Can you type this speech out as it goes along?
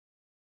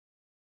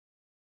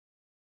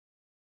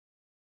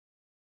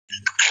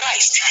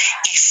Christ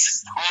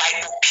is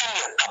my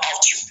opinion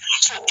about you.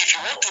 So if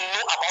you want to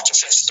know about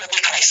yourself, study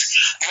Christ.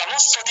 You are not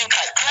studying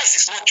Christ. Christ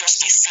is not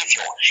just a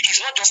savior.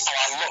 He's not just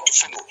our Lord to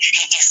follow.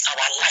 He is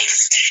our life.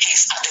 He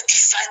is the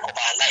design of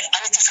our life.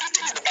 And it is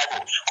written in the Bible,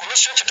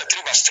 Colossians chapter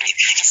 3 verse 3.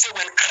 He said,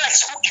 when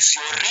Christ, who is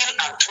your real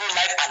and true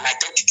life and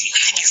identity,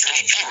 is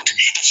revealed,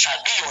 it shall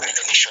be your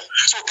revelation.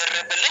 So the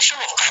revelation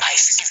of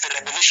Christ is the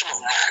revelation of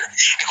man,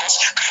 because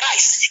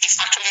Christ is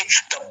actually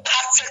the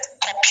perfect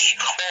copy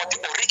or the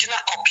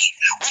original copy,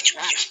 which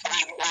we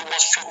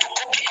must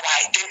photocopy our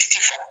identity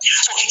from.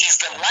 So he is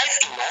the life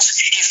in us.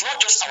 He's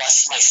not just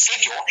my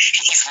savior,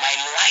 he is my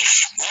life.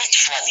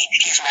 Literally,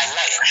 he is my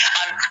life.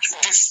 And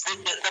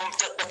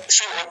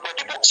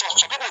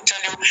some people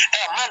tell you,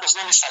 hey, man does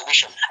not need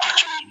salvation.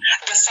 Actually,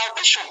 the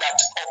salvation that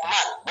of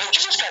man, when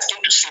Jesus Christ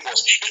came to save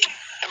us, he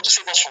came to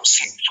save us from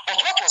sin. But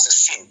what was the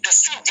sin? The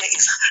sin there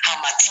is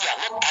hamatia,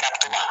 not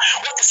paraptoma.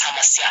 What is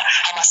hamasia?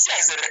 Hamasia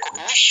is the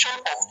recognition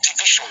of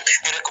division,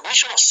 the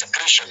recognition of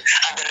separation,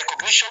 and the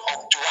recognition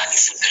of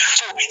dualism.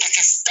 So it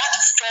is that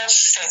false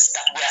sense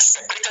that we are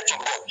separated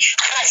from God.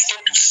 Christ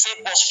came to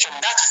save us from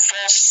that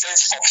false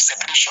sense of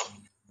separation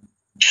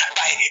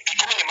by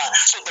becoming a man.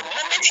 So the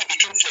moment he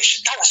became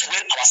flesh, that was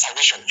when our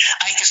salvation.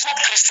 And it is not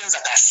Christians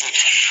that are saved.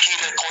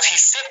 He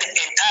saved the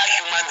entire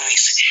human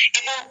race.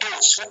 Even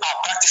those who are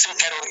practicing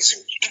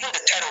terrorism, even the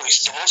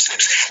terrorists, the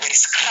Muslims, there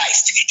is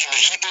Christ in a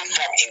hidden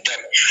form in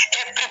them.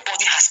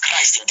 Everybody has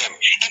Christ in them.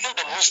 Even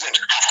the Muslims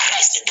have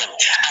Christ in them.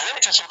 And let me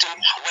tell you something,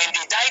 when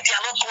they die, they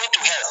are not going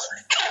to hell.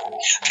 No,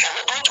 they are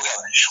not going to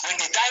hell. When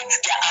they die,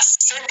 they are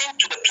ascending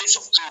to the place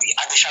of glory,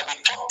 and they shall be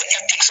taught the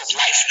ethics of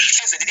life.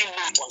 Since they didn't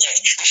know it on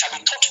earth, they shall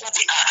be taught who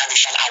they are, and they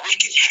shall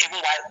awaken even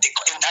while they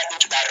enter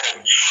into that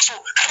realm. So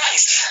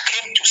Christ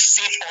came to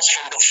save us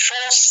from the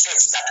false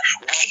sense that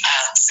we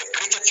are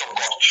separated from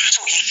God.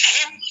 So he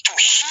came to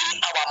heal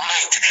our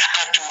mind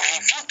and to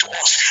reveal to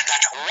us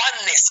that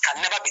oneness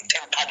can never be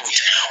tampered with.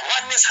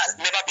 Oneness has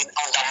never been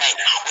undermined.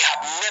 We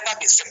have never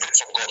been separate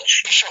from God.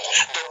 In short,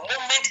 the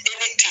moment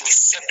anything is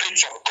separate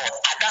from God,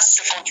 at that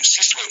second you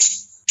cease to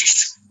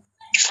exist.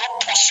 It's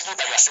not possible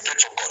that you are separate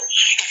from God.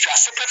 If you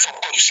are separate from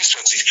God, you cease to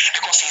exist,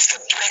 because he is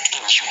the breath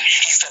in you.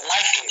 He is the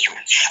life in you.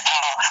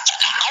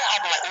 I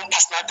have my own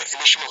personal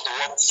definition of the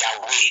word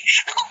Yahweh,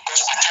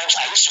 because at times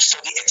I used to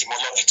study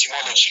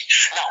etymology.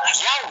 Now,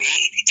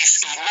 Yahweh is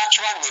a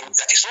natural name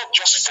that is not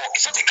just for,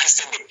 it's not a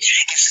Christian name.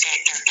 It's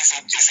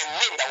a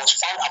name that was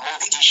found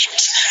among the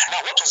ancients.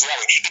 Now, what was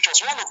Yahweh? It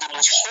was one of the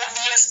most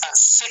holiest and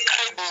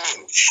sacred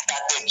names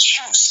that the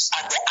Jews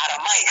and the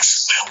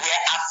Aramaics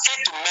were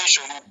afraid to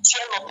mention. You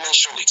dare not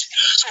mention it.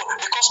 So,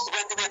 because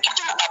when they were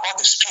talking about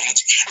the spirit,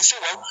 they say,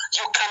 well,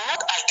 you cannot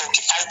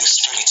identify the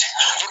spirit.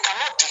 You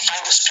cannot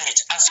define the spirit.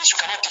 And since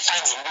you cannot define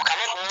him, you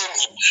cannot name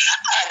him.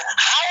 And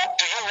how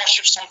do you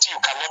worship something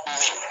you cannot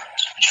name?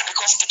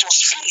 Because it was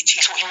spirit.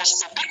 So he was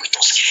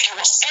ubiquitous. He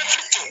was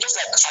everything, just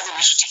like Saleem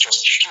used to teach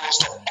us. He was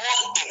the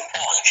all in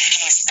all.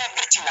 He is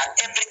everything, and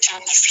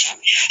everything is him.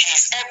 He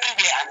is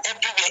everywhere, and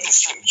everywhere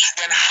is him.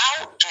 Then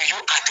how do you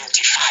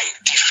identify,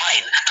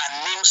 define, and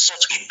name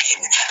such a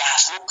being that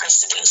has no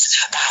precedence,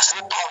 that has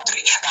no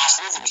boundary, that has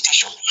no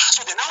limitation?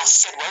 So they now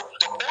said, well,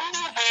 the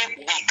only way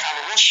we can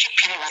worship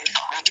him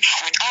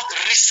without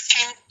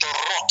risking the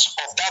wrath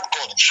of that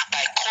God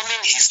by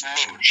calling his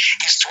name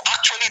is to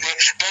actually,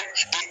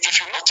 if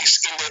you notice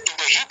in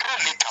the Hebrew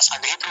letters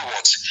and the Hebrew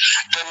words,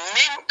 the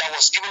name that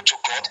was given to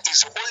God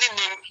is the only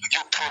name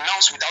you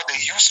pronounce without the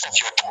use of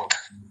your tongue.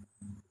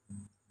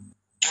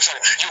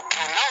 You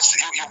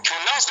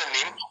pronounce the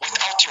name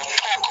without your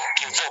tongue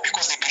involved,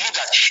 because they believe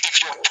that if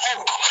your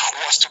tongue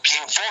was to be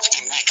involved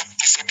in it,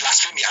 it's a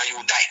blasphemy and you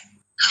will die.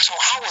 So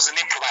how was the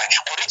name provided?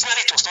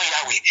 Originally it was not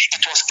Yahweh.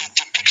 It was a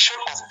depiction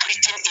of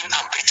breathing in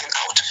and breathing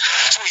out.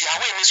 So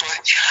Yahweh means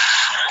what?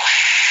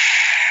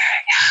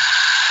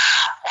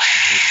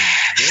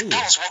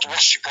 That was what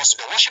worship was.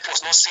 The worship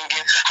was not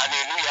singing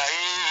hallelujah.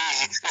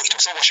 No, it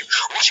was not worship.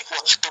 Worship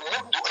was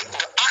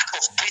the act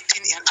of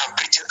breathing in and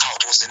breathing out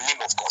was the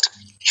name of God.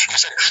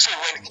 So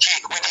when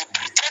he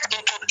breathed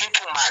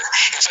into man,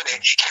 he said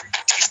he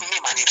put his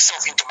name and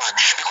himself into man,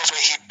 because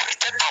when he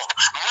breathed out,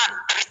 man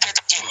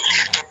breathed in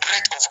the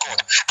breath of God,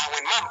 and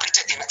when man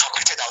breathed in and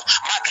breathed out,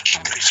 man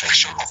became the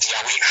reflection of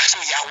Yahweh. So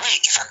Yahweh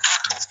is an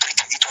act of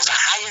breathing. It was the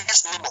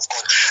highest name of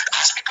God.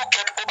 As people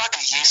kept over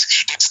the years,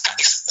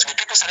 the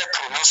people started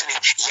pronouncing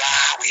it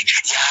Yahweh,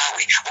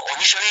 Yahweh. But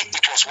initially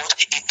it was what?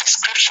 A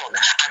description,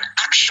 an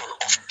action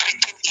of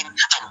breathing in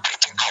and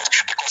breathing out,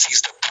 because he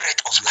is the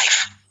breath of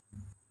life.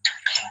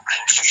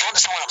 So you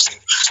understand what I'm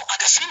saying? So at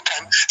the same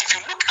time, if you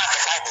look at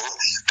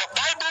the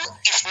Bible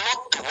is not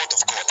the word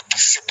of God.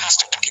 This is a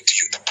pastor talking to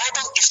you. The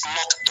Bible is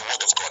not the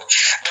word of God.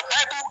 The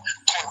Bible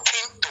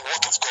contains the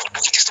word of God,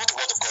 but it is not the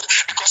word of God,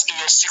 because in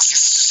your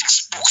 66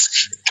 6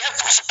 books.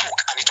 Devil spoke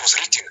and it was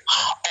written.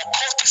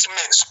 Occultist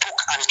men spoke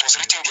and it was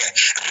written there.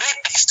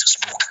 Rapists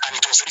spoke and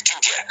it was written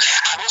there.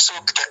 And also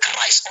the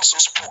Christ also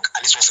spoke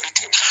and it was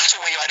written.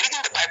 So when you are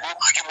reading the Bible,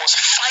 you must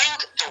find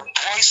the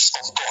voice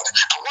of God.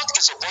 And what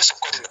is the voice of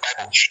God in the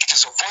Bible? It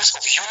is a voice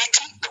of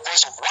unity, the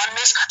voice of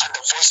oneness, and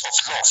the voice of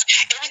love.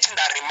 Anything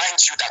that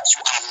reminds you that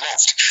you are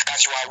loved, that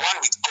you are one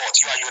with God,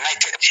 you are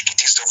united, it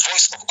is the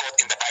voice of God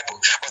in the Bible.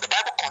 But the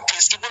Bible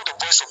contains even the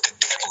voice of the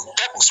devil. The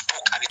devil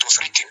spoke and it was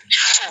written.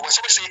 So when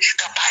somebody say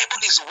the Bible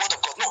is the word of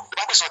God, no, the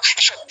Bible is not.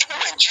 In short, even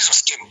when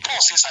Jesus came,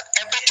 Paul says that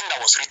everything that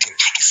was written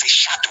is a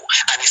shadow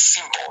and a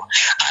symbol,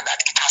 and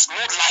that it has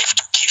no life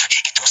to give.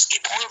 It was a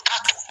pointer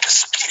to the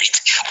Spirit,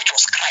 which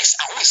was Christ.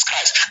 And who is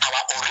Christ?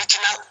 Our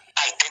original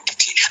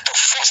identity, the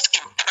first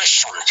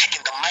impression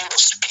in the mind of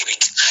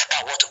spirit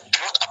that what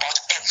brought about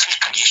every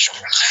creation.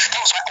 That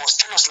was why I was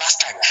telling us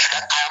last time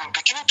that I am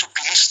beginning to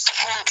believe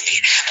strongly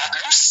that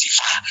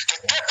Lucifer, the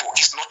devil,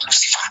 is not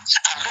Lucifer,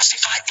 and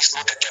Lucifer is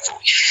not the devil.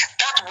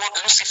 That word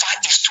Lucifer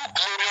is too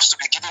glorious to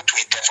be given to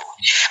a devil.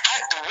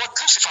 The word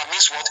Lucifer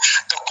means what?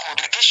 The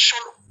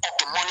congregation of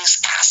the morning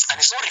stars, and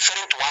it's not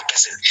referring to one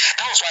person.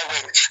 That was why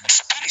when the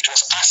Spirit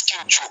was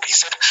asking Job, he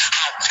said,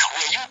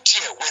 were you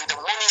there when the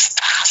morning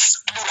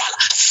stars, plural,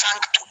 sang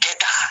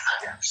together?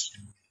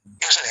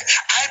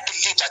 I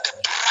believe that the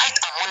bright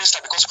and morning star,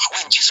 because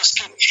when Jesus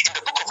came in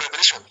the book of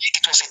Revelation,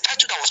 it was a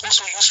title that was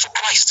also used for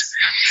Christ,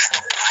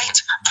 the bright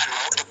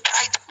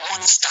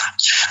morning star.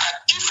 And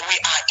if we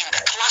are in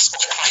the class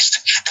of Christ,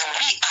 then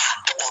we are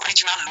the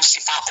original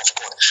Lucifer of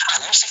God. And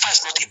Lucifer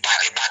is not a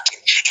bad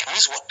thing. It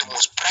means what? The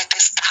most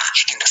brightest star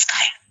in the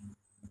sky.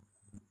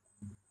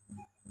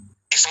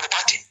 It's not a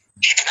bad thing.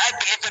 And I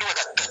believe very well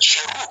that the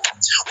cherub,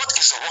 what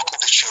is the work of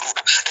the cherub?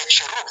 The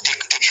cherub,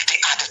 they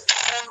are the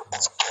throne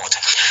of God.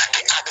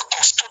 They are the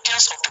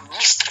custodians of the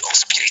mystery of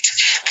spirit.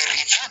 They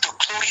reveal the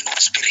glory of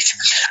spirit.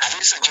 And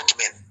ladies and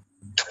gentlemen,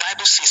 the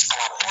Bible says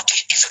our body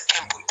is a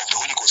temple of the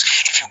Holy Ghost.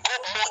 If you go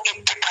more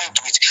deeper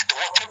into it, the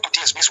word temple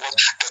there means what?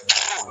 The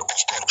throne of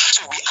God.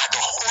 So we are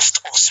the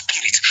host of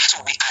spirit. So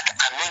we are the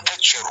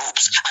anointed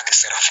cherubs and the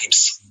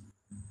seraphims.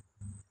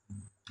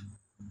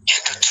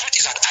 The truth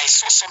is that I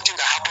saw something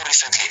that happened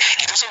recently.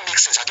 It doesn't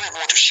make sense. I don't even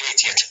want to share it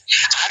yet.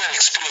 I had an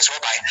experience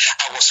whereby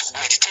I was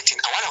meditating,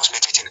 and while I was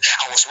meditating,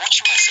 I was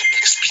watching myself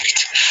in the spirit.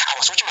 I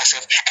was watching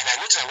myself, and I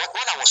noticed that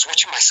when I was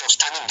watching myself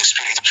standing in the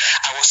spirit,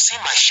 I was seeing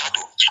my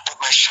shadow, but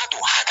my shadow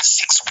had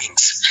 6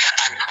 wings,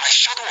 and my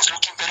shadow was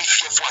looking very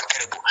fearful and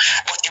terrible.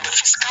 But in the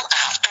physical, I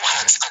have 2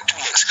 hands and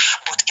 2 legs,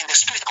 but in the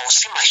spirit, I was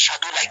seeing my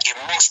shadow like a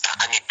monster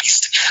and a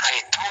beast, and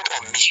it dawned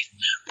on me,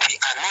 we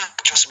are not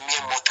just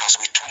mere mortals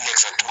with 2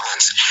 legs and 2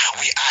 hands.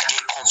 We are a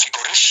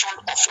configuration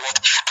of what?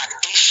 An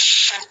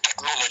ancient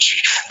technology,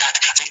 that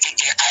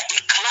a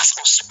class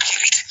of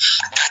spirit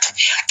that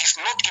is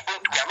not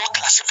even, we are not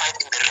classified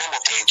in the realm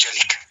of the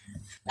angelic.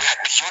 We are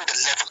beyond the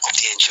level of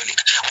the angelic.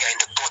 We are in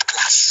the God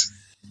class.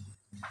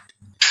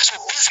 So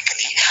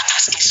basically,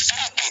 as a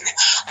spirit being,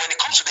 when it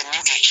comes to the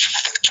new age,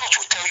 the church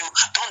will tell you,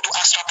 don't do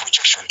astral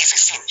projection. It's a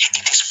sin.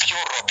 It is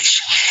pure rubbish.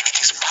 It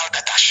is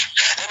balderdash.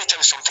 Let me tell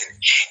you something.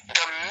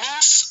 The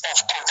means of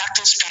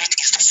contacting spirit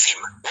is the same.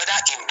 Whether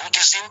in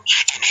Buddhism,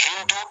 in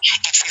Hindu,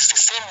 it is the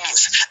same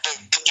means.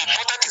 The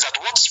important is that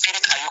what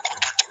spirit are you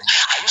contacting?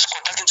 Are you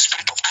contacting the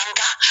spirit of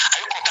anger? Are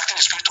you contacting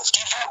the spirit of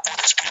evil or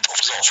the spirit of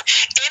love?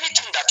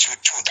 Anything that you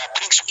do that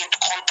brings you into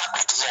contact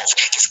with love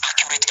is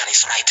accurate and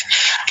is right.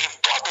 If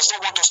God does not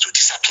want us to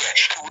disappear,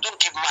 He wouldn't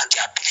give man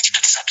the ability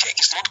to disappear.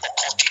 It's not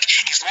occultic,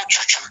 it's not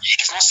juju,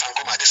 it's not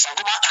sangoma. The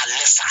sangoma are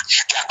lesser.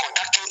 They are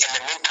contacting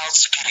elemental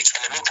spirits,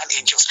 elemental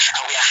angels,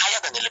 and we are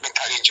higher than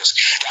elemental angels.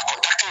 They are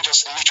contacting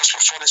just nature's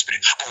fallen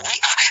spirit. But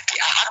they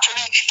are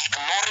actually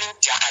ignoring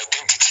their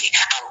identity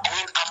and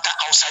going after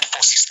outside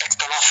forces,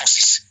 external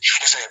forces.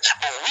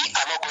 But we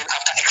are not going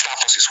after external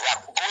forces. We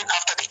are going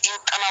after the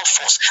internal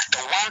force,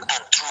 the one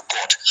and true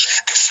God,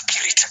 the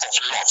spirit of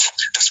love,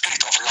 the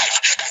spirit of life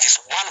that is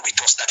one with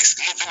us, that is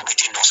living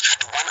within us,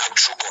 the one and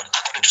true God.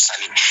 According to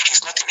Saleem,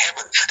 He's not in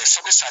heaven. There's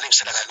something Saleem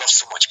said that I love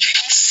so much.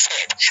 He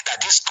said that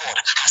this God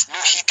has no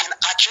hidden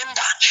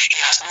agenda. He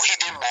has no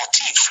hidden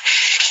motive.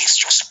 He is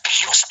just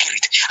pure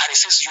spirit. And He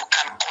says you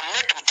can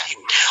connect with Him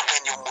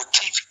when your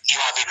motive, you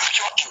have a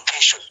pure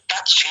intention.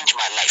 That changed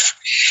my life.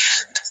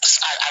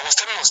 I was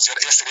telling us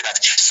yesterday that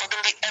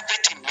suddenly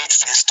everything made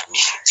sense to me.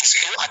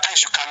 At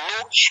times you can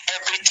know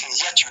everything,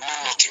 yet you know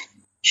nothing.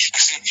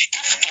 You see,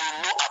 if you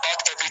know about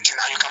everything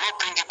and you cannot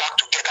bring it back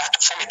together to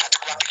form a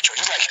particular picture,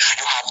 it's like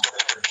you have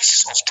the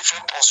pieces of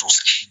different puzzles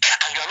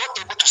and you are not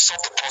able to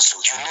solve the puzzle,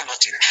 you know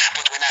nothing.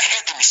 But when I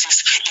heard him, he says,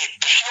 a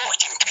pure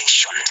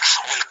intention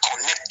will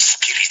connect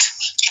spirit.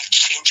 It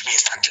changed me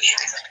instantly.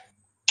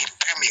 It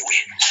blew come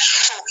away.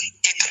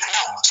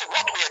 So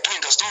what we are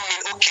doing does not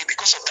mean, okay,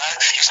 because of that,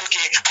 it's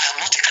okay, I am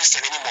not a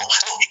Christian anymore.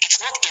 No, it's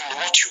not in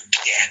what you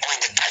bear or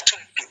in the title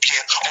you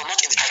bear or not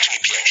in the title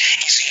you bear.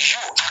 It's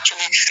you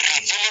actually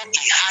revealing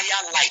a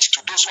higher light to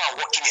those who are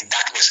walking in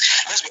darkness.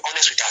 Let's be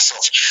honest with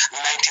ourselves.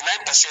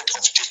 99%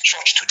 of the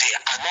church today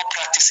are not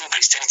practicing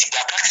Christianity. They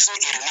are practicing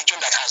a religion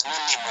that has no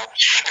name.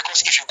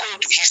 Because if you go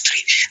into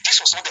history,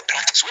 this was not the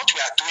practice. What we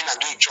are doing and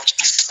doing in church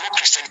is not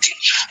Christianity.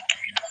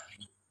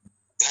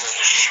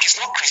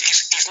 It's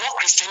not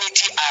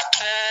Christianity at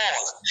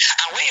all.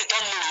 And when you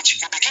don't know it,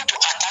 you begin to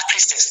attack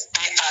Christians.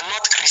 They are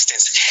not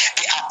Christians.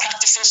 They are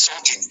practicing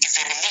something. It's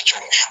a religion,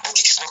 but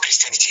it is not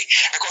Christianity.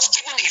 Because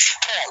even if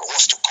Paul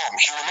was to come,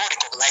 he will not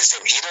recognize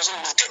them. He doesn't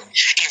know them.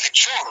 If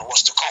John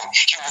was to come,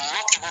 he will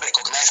not even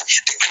recognize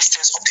the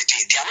Christians of the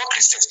day. They are not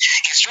Christians.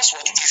 It's just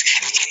what it is.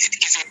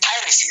 It's a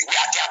piracy.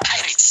 They are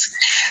pirates.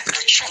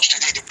 The church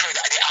today, they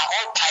are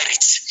all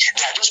pirates.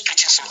 They are just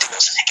preaching something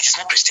else. It is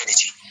not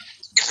Christianity.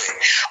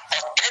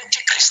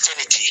 Authentic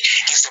Christianity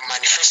is the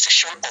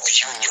manifestation of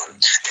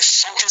union. There's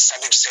something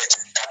Saleem said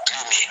that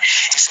blew me.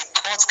 He said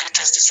God's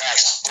greatest desire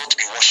is not to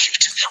be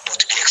worshipped, but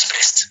to be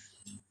expressed,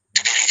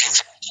 to be revealed.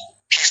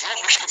 He's not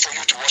looking for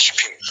you to worship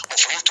him, but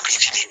for you to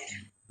reveal him.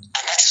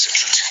 And that is the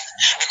truth.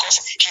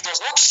 Because he does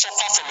not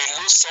suffer from a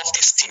low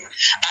self-esteem.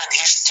 And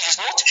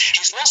he's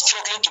not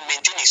struggling to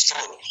maintain his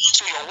throne.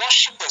 So your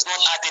worship does not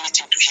add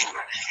anything to him.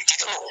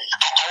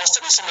 I was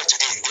telling someone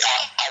today,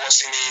 I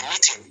was in a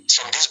meeting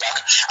some days back,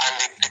 and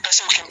the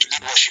person who came to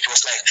lead worship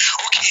was like,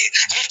 okay,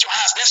 lift your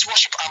hands, let's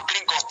worship and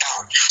bring God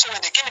down. So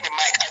when they gave me the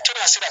mic, I told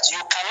them, I said that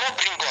you cannot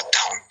bring God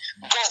down.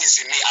 God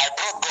is in me. I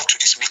brought God to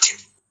this meeting.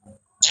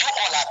 You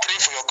all are praying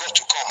for your God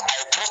to come. I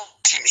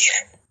brought him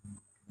here.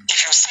 If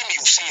you see me,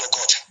 you see your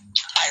God.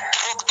 I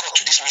brought God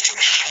to this meeting.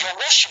 Your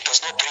worship does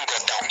not bring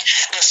God down.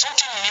 There's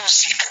something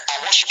music and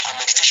worship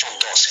and meditation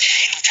does.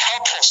 It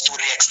helps us to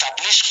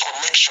re-establish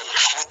connection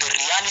with the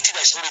reality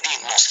that is already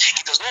in us.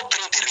 It does not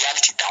bring the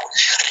reality down.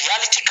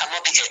 Reality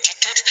cannot be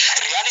edited.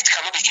 Reality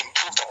cannot be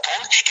improved upon.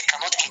 It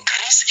cannot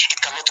increase. It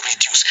cannot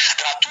reduce.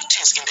 There are two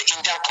things in the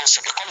Indian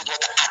concept. They call it what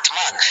the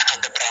Atman and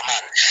the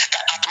Brahman.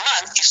 The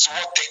Atman is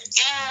what the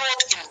inward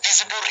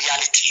invisible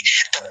reality,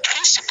 the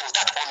principle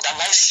that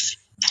underlies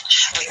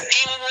the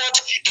inward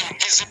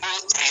invisible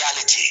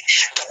reality,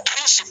 the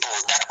principle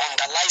that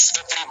underlies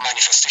every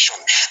manifestation.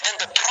 Then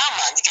the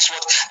Brahman is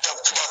what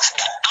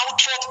the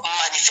outward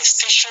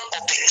manifestation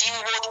of the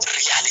inward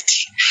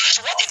reality.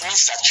 So what it means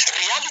is that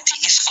reality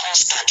is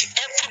constant.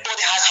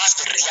 Everybody has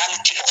the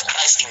reality of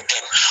Christ in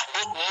them.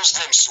 Both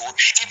Muslims, so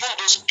even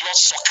those blood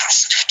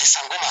suckers, the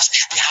Sangomas,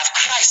 they have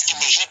Christ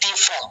in a hidden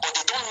form, but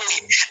they don't know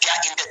him. They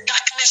are in the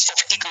darkness of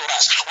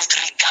ignorance with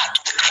regard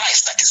to the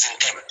Christ that is in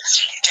them.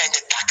 They are in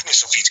the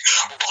darkness of it.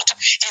 But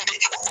in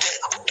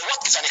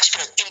what is an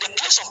experience? In the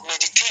place of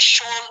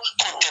meditation,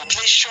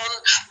 contemplation,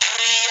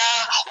 prayer,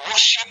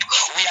 worship,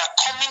 we are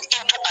coming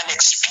into an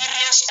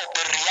experience of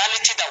the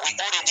reality that we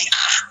already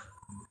are.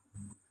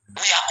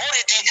 We are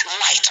already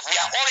light. We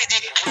are already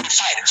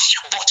glorified.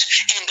 But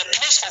in the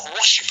place of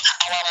worship,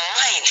 our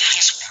mind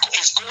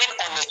is going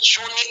on a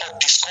journey of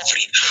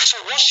discovery. So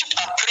worship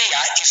and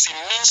prayer is a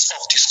means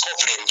of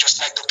discovering. Just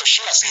like Dr.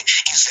 Sheilah said,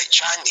 it's a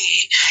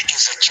journey.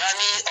 It's a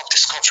journey of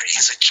discovery.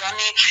 It's a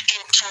journey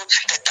into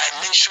the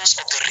dimensions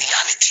of the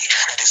reality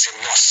that is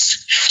in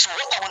us. So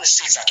what I want to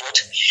say is that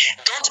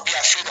don't be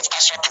afraid of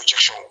astral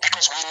projection,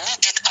 because we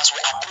need it as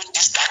we approach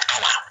this dark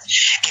hour.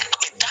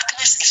 A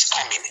darkness is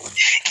coming.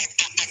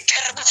 A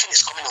terrible thing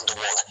is coming on the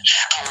world,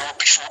 and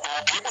we should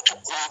be able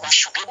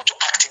to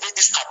activate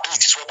these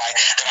abilities whereby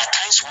there are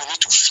times we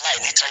need to fly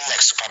literally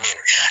like Superman.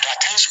 There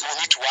are times we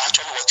need to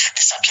actually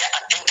disappear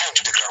and enter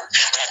into the ground.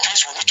 There are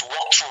times we need to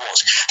walk through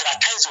walls. There are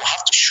times they will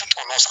have to shoot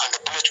on us and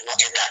the bullet will not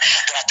enter.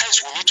 There are times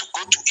we need to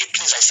go to a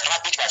place that is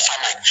ravaged by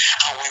famine,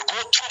 and we go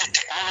through the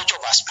technology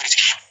of our spirit,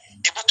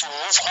 able to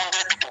move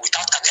 100 people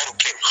without an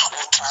aeroplane.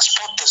 We'll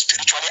transport them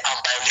spiritually and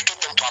biolocate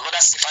them to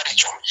another safer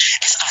region.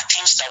 These are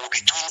things that we'll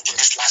be doing in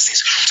these last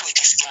days. So it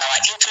is in our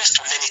interest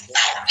to learn it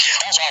now.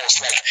 That's why I was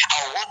like, I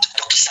want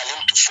Dr. Saleem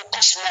to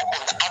focus more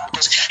on the art,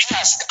 because he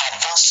has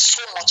advanced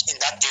so much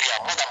in that area,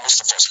 more than most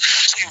of us.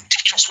 So you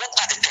teach us what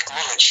are the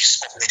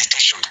technologies of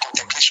meditation,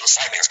 contemplation,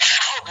 silence.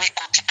 How do we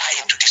go deeper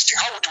into this thing?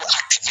 How do we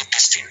activate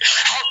this thing?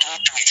 How do we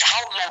do it?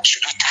 How long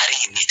should we tarry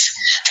in it?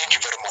 Thank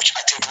you very much.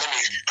 I think let me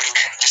bring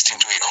this thing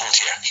to a hold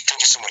here. Thank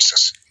you so much,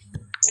 sis.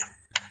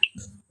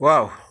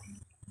 Wow,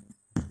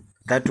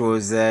 that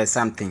was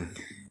something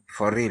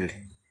for real.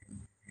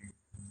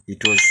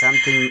 It was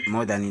something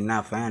more than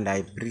enough, and I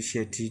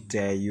appreciate it.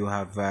 You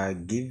have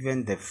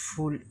given the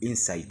full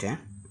insight.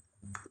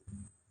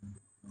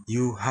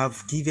 You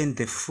have given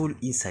the full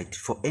insight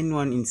for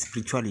anyone in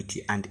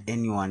spirituality and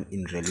anyone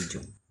in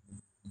religion.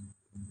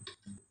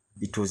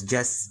 It was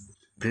just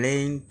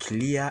plain,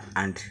 clear,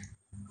 and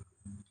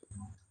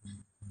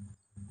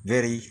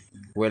very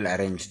well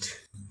arranged.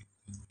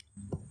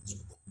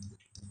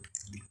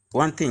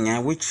 One thing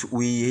which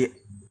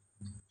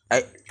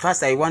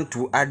first I want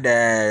to add,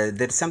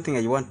 there's something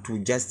I want to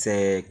just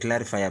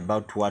clarify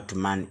about what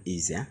man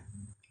is.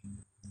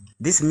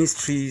 these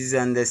mysteries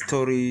and the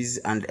stories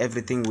and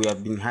everything we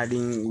have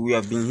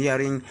been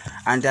hearing,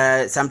 and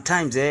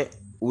sometimes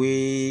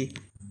we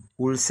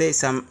will say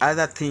some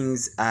other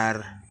things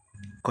are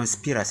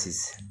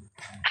conspiracies.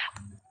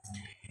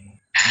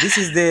 This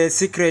is the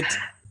secret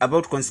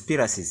about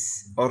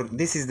conspiracies, or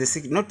this is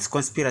the not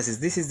conspiracies,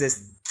 this is the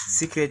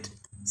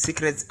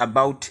secrets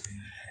about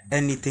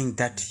anything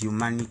that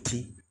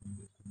humanity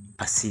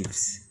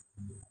perceives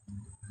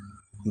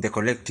in the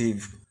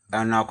collective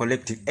and our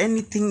collective.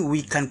 Anything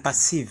we can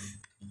perceive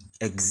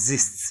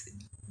exists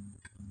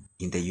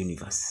in the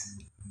universe.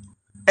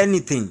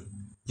 Anything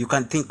you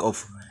can think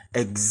of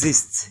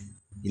exists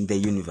in the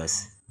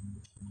universe.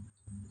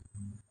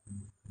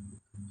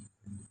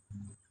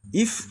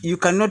 If you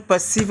cannot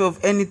perceive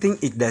of anything,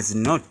 it does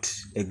not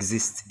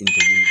exist in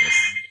the universe,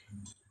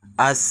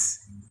 as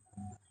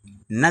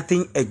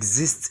nothing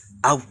exists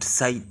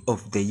outside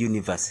of the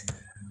universe.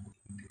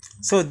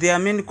 So there are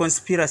many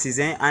conspiracies,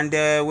 and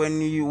when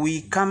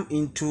we come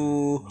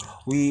into,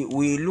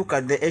 we look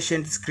at the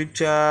ancient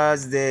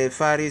scriptures, the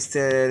Far East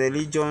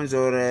religions,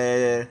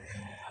 or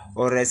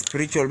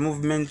spiritual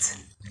movements,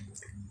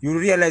 you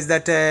realize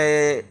that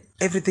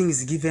everything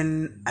is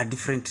given a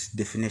different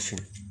definition.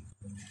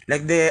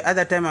 Like the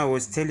other time I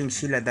was telling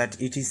Sheilah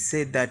that it is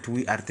said that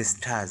we are the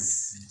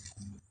stars.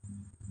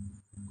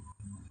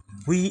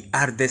 We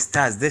are the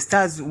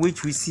stars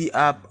which we see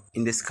up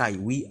in the sky.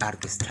 We are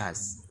the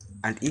stars.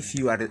 And if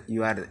you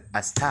are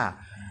a star,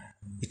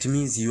 it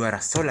means you are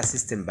a solar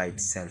system by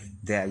itself.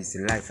 There is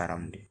life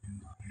around it.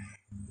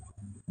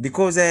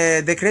 Because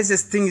the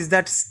craziest thing is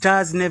that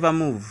stars never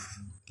move.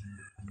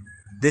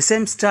 The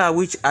same star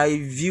which I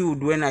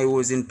viewed when I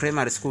was in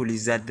primary school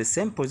is at the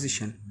same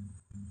position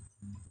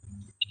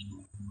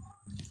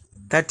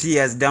 30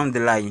 years down the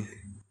line.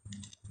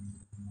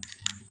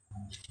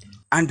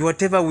 And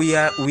whatever we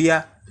are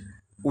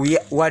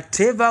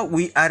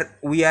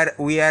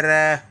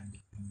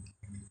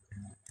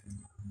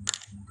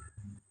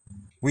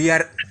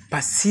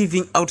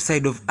perceiving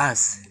outside of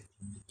us.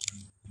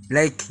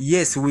 Like,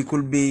 yes, we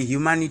could be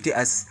humanity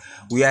as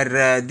we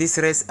are this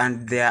race,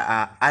 and there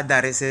are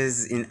other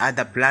races in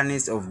other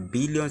planets of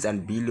billions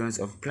and billions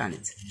of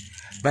planets.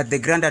 But the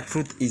grander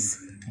truth is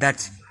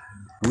that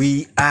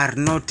we are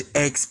not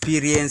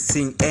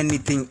experiencing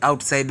anything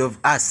outside of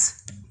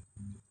us.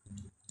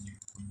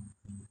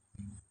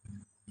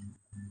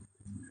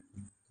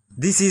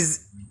 This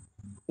is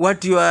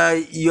what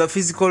your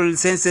physical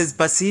senses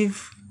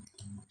perceive.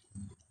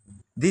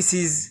 This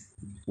is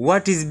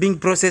what is being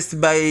processed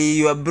by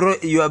your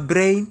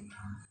brain,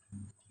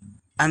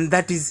 and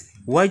that is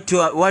what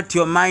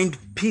your mind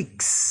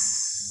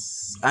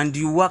picks, and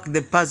you work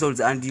the puzzles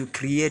and you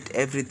create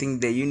everything,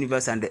 the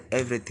universe and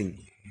everything.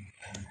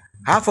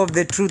 Half of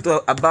the truth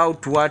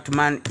about what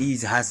man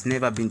is has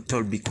never been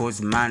told,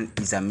 because man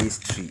is a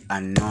mystery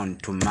unknown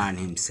to man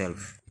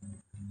himself.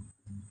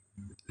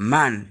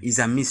 Man is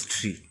a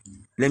mystery.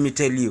 Let me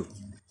tell you,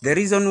 the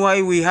reason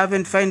why we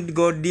haven't found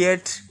God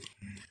yet,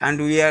 and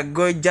we are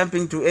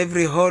jumping to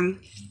every hole,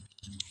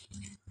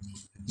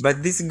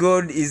 but this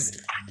God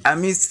is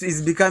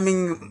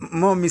becoming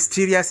more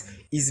mysterious,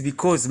 is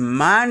because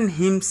man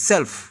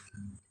himself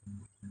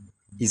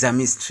is a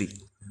mystery.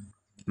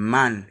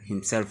 Man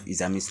himself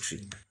is a mystery,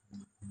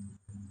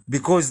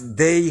 because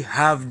they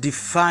have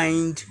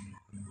defined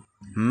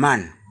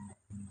man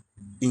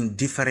in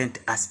different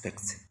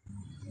aspects.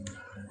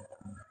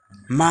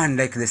 Man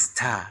like the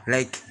star,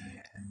 like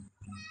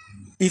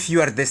if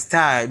you are the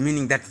star,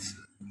 meaning that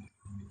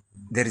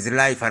there is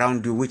life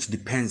around you which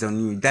depends on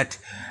you. That,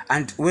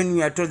 and when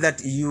we are told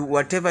that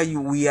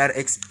we are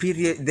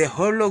experiencing, the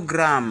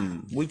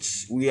hologram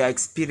which we are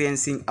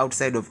experiencing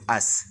outside of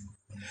us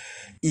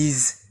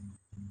is,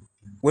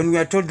 when we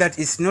are told that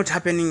it's not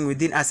happening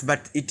within us,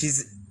 but it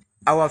is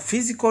our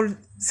physical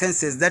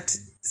senses that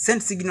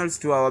send signals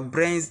to our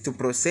brains to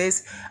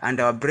process, and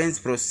our brains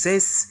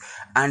process,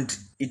 and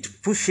it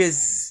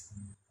pushes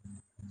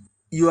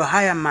your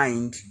higher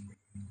mind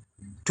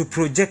to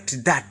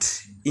project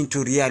that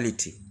into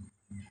reality.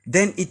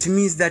 Then it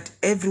means that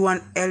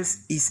everyone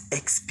else is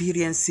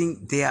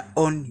experiencing their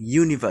own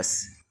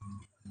universe.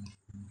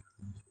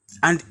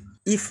 And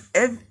if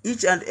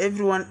each and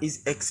everyone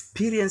is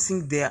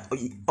experiencing their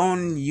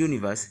own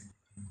universe,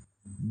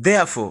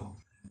 therefore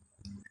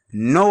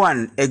no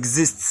one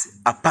exists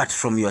apart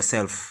from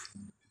yourself.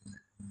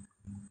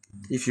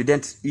 If you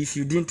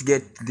didn't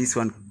get this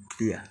one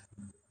clear,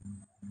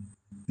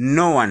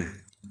 no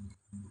one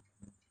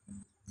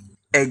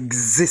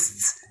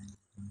exists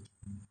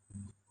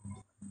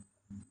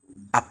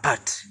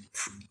apart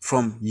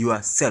from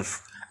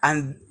yourself.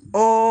 And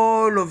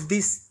all of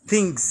these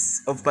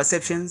things of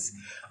perceptions,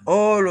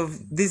 all of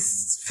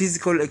these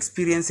physical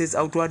experiences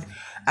outward,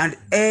 and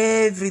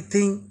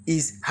everything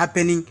is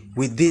happening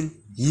within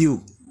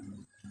you.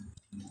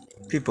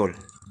 People,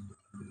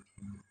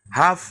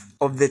 half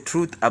of the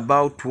truth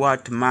about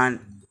what man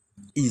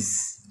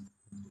is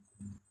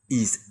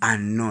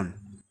unknown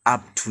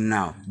up to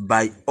now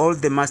by all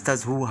the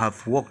masters who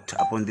have walked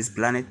upon this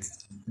planet,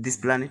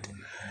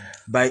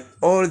 by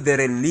all the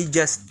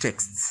religious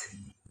texts,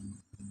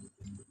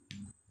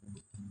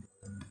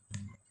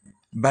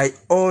 by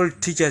all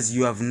teachers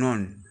you have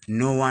known,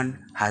 no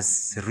one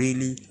has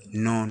really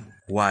known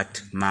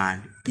what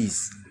man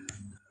is.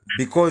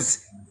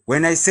 Because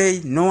when I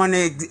say no one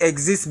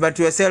exists but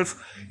yourself,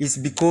 it's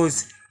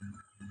because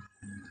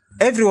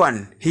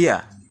everyone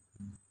here,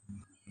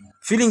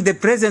 feeling the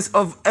presence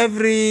of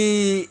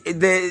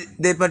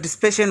the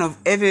participation of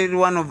every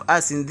one of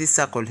us in this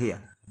circle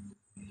here,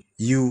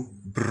 you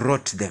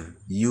brought them,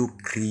 you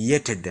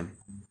created them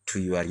to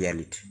your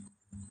reality.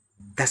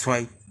 That's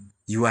why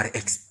you are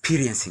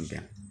experiencing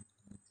them.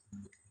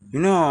 You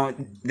know,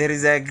 there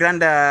is a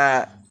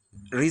grander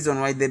reason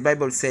why the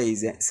Bible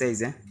says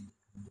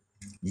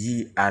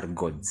ye are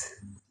gods.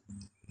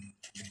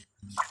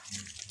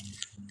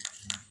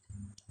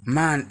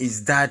 Man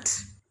is that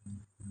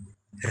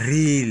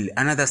real.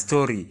 Another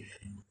story.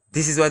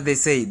 This is what they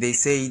say. They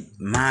say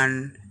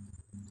man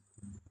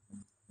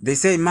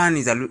is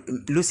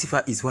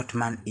Lucifer is what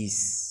man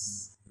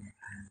is.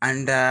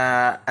 And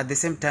at the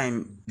same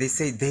time, they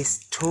say the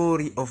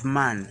story of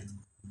man,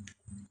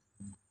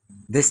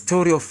 the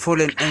story of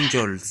fallen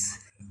angels,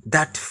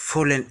 that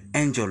fallen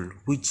angel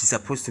which is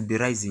supposed to be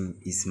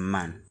rising is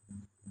man.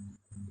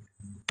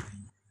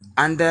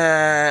 And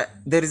there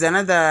is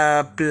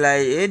another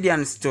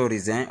Pleiadian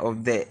stories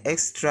of the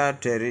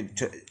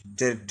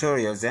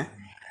extraterrestrials.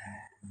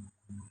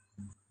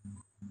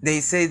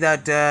 They say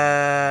that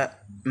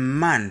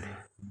man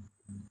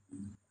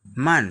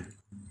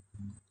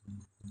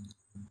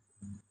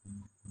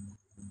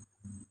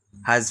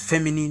has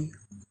feminine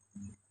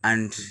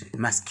and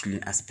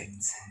masculine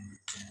aspects.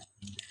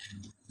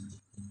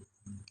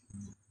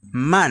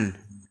 Man,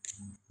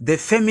 the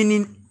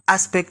feminine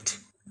aspect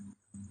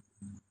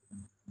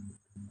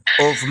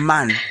of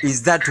man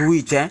is that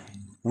which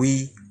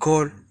we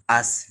call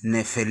as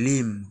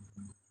Nephilim,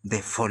 the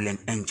fallen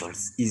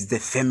angels, is the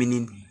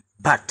feminine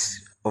part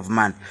of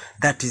man.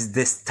 That is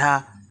the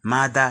star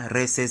mother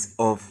races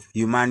of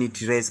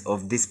humanity, race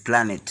of this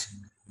planet.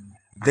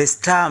 The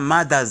star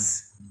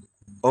mothers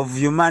of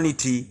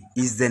humanity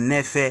is the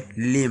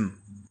Nephilim.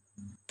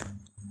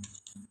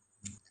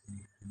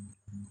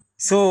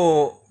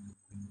 So,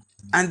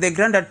 and the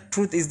grander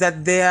truth is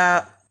that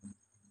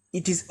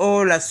it is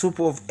all a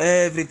soup of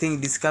everything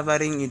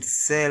discovering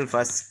itself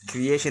as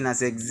creation,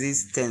 as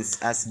existence,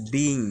 as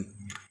being.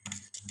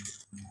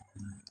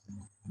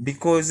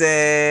 Because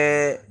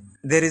there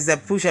is a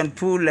push and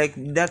pull, like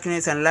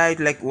darkness and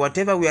light, like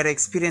whatever we are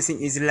experiencing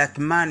is like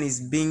man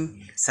is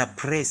being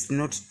suppressed,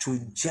 not to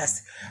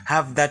just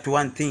have that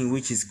one thing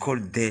which is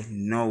called the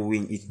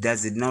knowing. It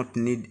does not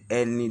need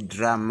any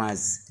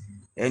dramas,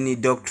 any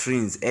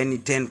doctrines, any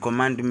 10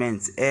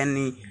 commandments,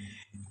 any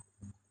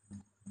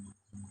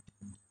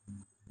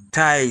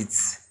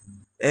tithes,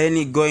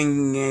 any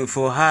going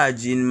for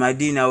Hajj in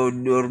Medina or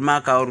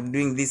Makkah or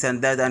doing this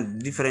and that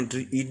and different.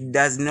 It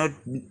does not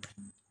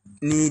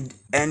need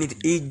any,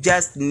 it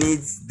just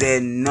needs the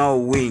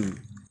knowing.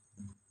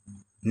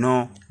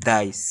 Know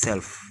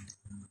thyself.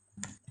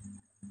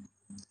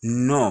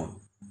 Know.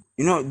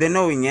 You know, the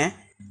knowing,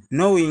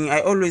 knowing,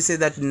 I always say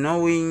that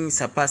knowing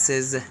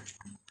surpasses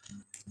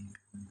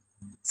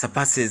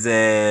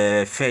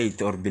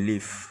faith or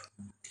belief.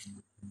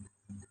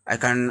 I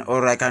can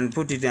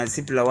put it in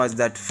simpler words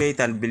that faith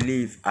and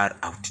belief are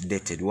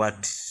outdated.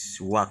 What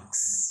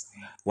works,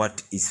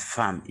 what is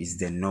firm is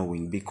the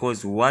knowing.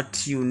 Because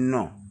what you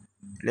know,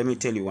 let me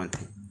tell you one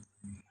thing.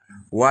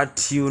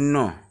 What you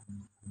know,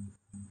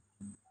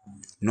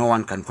 no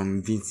one can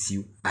convince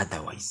you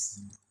otherwise.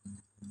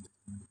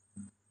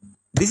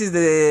 This is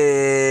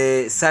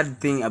the sad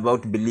thing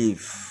about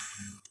belief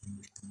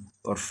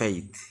or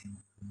faith.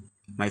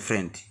 My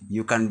friend,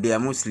 you can be a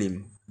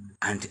Muslim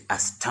and a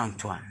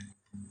stout one,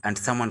 and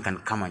someone can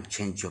come and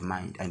change your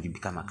mind and you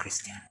become a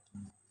Christian.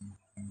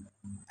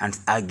 And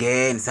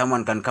again,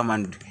 someone can come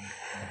and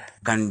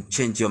can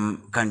change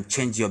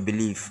your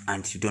belief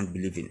and you don't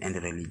believe in any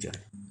religion.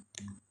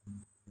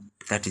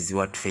 That is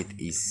what faith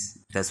is.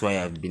 That's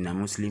why I've been a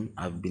Muslim,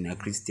 I've been a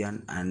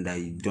Christian, and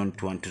I don't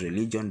want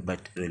religion,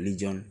 but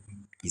religion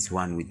is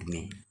one with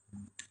me.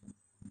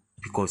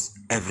 Because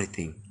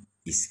everything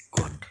is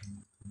God.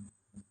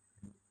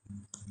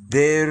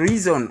 The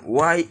reason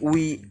why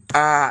we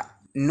are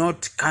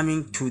not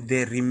coming to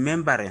the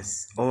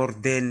remembrance or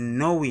the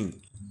knowing,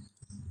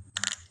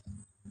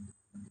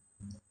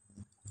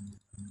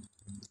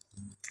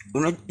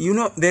 you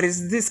know, there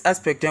is this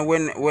aspect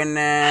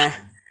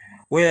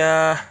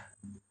where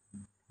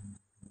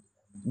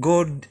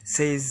God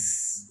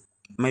says,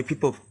 my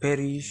people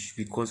perish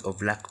because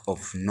of lack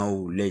of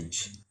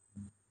knowledge.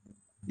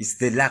 It's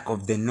the lack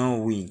of the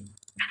knowing.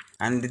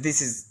 And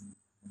this is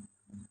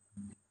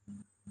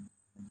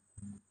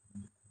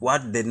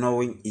what the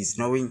knowing is.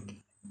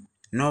 Knowing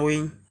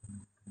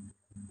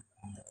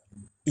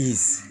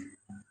is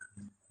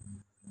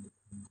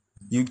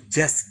you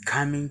just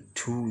coming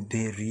to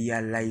the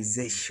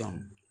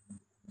realization,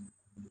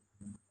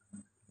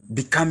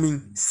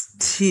 becoming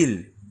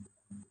still.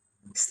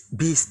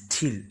 Be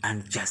still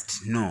and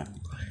just know.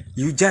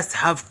 You just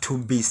have to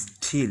be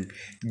still.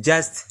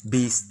 Just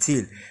be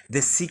still.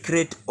 The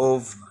secret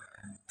of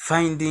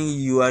finding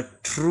your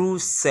true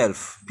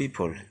self,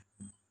 people.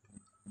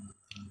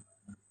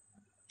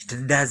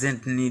 It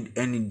doesn't need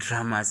any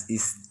dramas.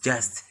 It's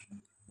just,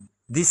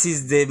 this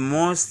is the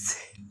most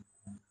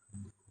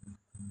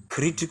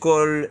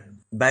critical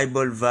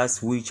Bible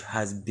verse which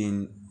has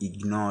been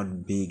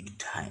ignored big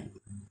time.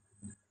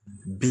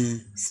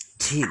 Be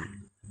still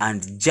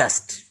and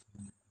just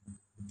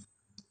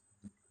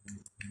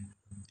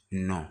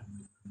know.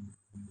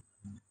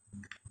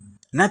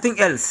 Nothing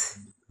else.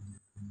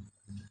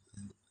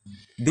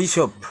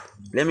 Bishop,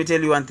 let me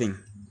tell you one thing.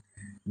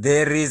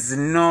 There is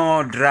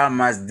no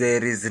dramas,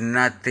 there is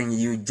nothing.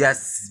 You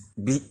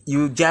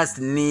just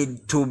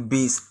need to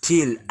be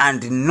still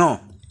and know.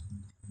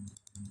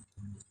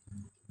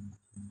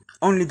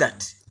 Only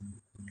that.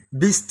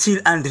 Be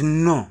still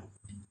and know.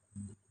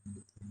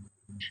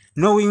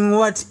 Knowing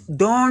what?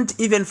 Don't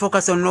even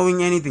focus on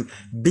knowing anything.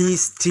 Be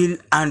still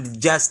and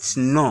just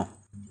know.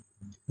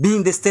 Be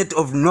in the state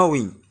of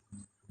knowing.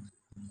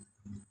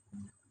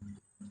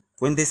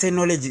 When they say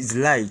knowledge is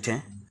light,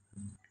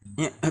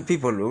 yeah,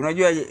 people,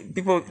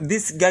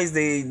 these guys,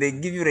 they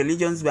give you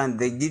religions and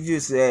they give you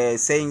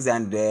sayings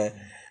and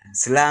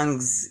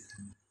slangs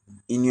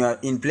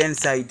in plain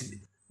sight.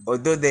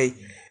 Although they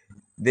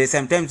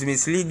sometimes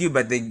mislead you,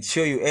 but they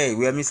show you, hey,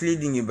 we are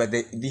misleading you, but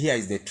here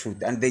is the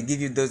truth. And they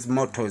give you those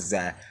mottos,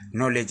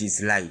 knowledge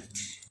is light.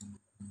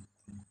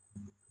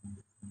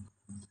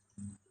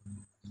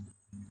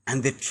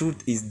 And the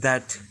truth is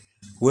that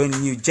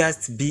when you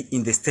just be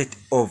in the state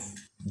of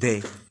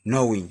the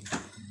knowing,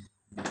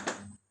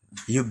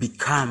 you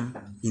become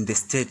in the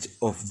state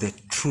of the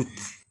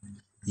truth,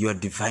 your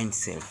divine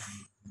self.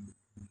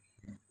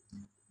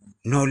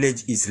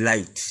 Knowledge is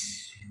light.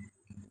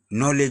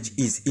 Knowledge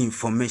is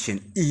information.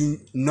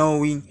 In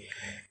knowing,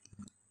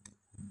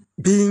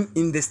 being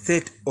in the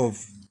state of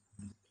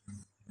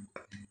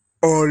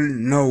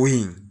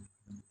all-knowing.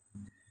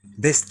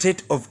 The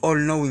state of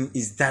all-knowing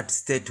is that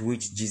state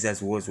which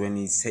Jesus was when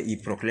he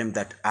proclaimed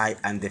that I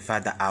and the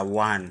Father are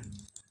one.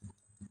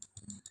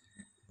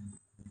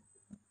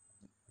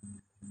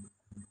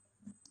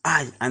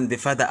 I and the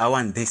Father are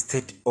one, the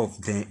state of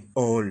the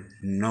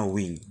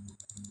all-knowing.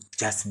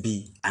 Just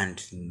be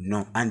and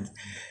know, and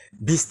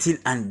be still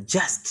and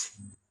just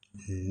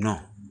know.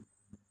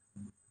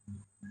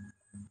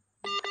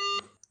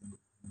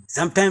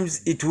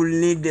 Sometimes it will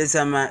need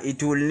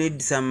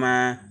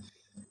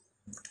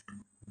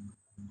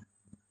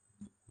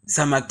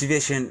some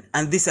activation,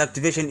 and this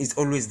activation is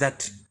always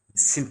that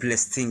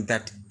simplest thing,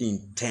 that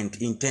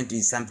intent. Intent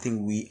is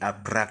something we are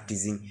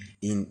practicing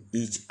in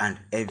each and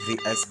every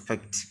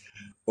aspect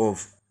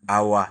of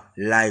our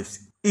lives.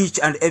 Each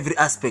and every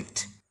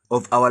aspect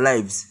of our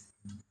lives.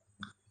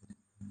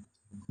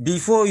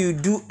 Before you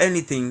do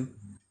anything,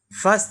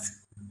 first,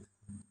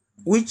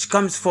 which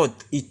comes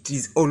forth, it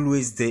is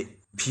always the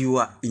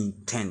pure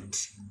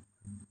intent.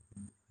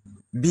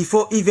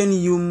 Before even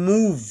you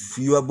move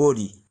your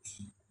body,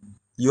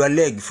 your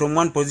leg from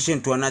one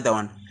position to another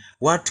one,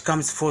 what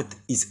comes forth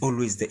is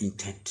always the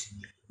intent.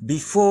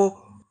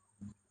 Before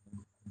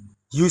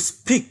you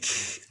speak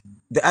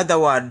the other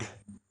word,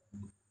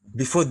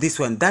 before this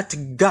one, that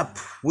gap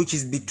which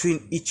is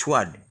between each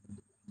word,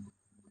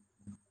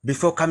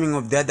 before coming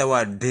of the other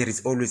word, there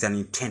is always an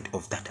intent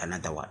of that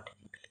another word.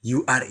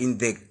 You are in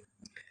the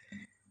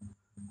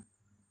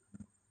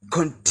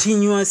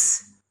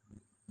continuous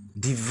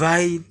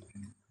divine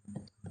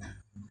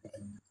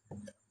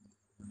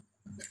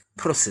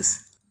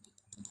process,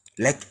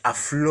 like a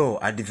flow,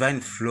 a divine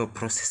flow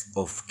process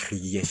of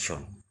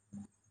creation.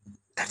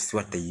 That's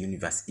what the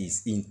universe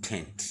is,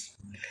 intent.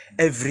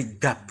 Every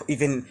gap,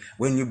 even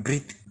when you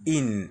breathe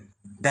in,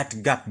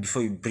 that gap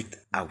before you breathe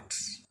out,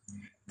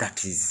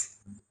 that is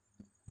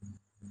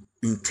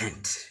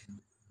intent.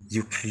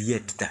 You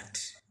create that.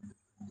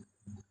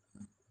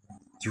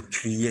 You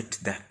create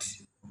that.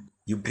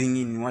 You bring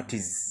in what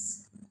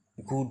is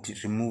good,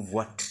 remove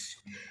what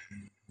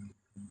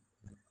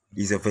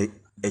is of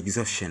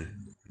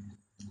exhaustion.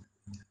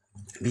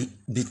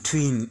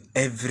 Between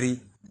every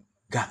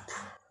gap,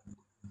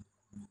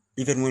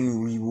 even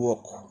when we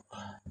walk,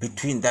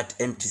 between that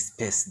empty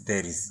space,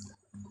 there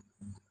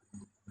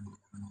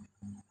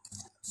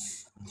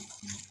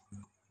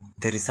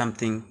is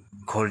something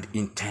called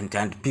intent,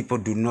 and people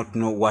do not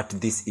know what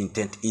this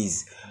intent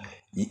is.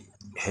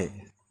 Hey,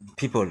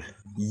 people,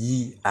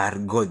 ye are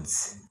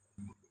gods.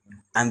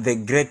 And the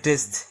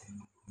greatest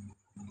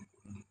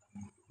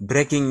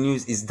breaking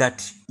news is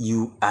that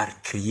you are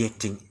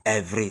creating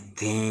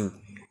everything.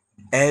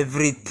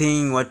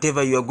 Everything,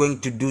 whatever you are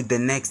going to do the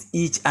next,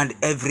 each and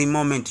every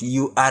moment,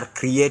 you are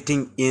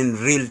creating in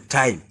real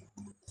time.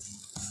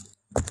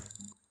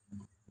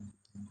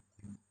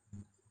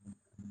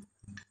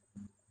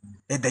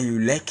 Either you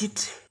like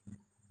it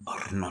or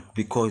not,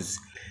 because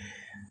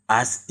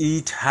as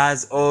it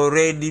has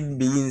already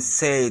been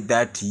said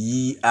that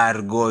ye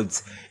are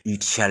gods,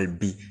 it shall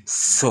be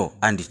so,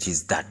 and it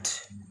is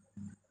that.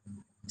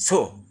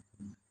 So,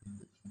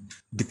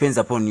 depends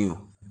upon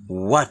you.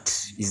 what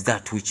is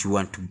that which you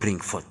want to bring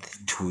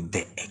forth to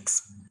the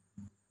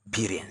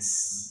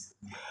experience?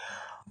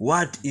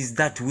 What is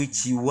that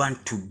which you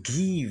want to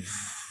give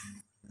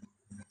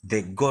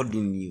the God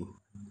in you?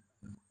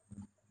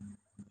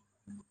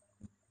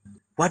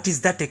 What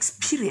is that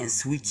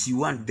experience which you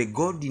want the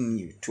God in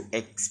you to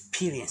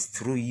experience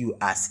through you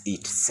as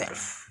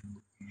itself?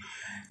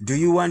 Do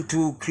you want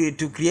to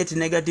create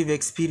negative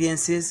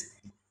experiences?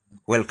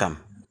 Welcome,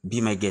 be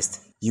my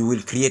guest. You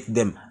will create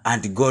them,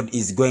 and God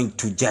is going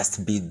to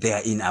just be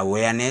there in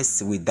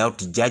awareness,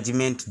 without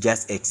judgment,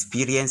 just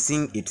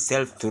experiencing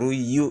itself through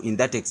you in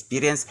that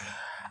experience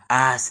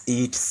as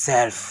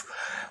itself,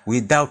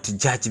 without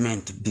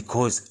judgment,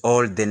 because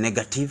all the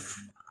negative,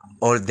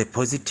 all the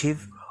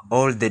positive,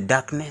 all the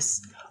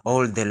darkness,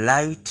 all the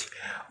light,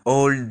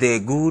 all the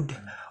good,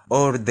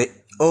 all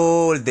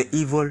the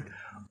evil,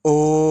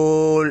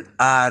 all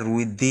are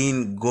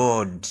within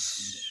God,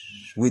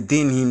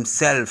 within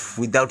himself,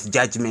 without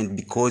judgment,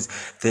 because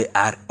they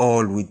are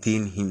all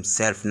within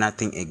himself.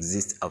 Nothing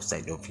exists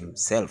outside of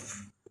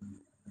himself.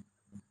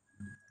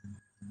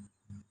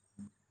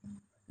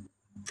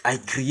 I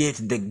create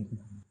the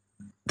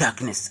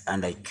darkness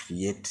and I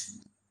create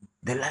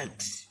the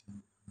light.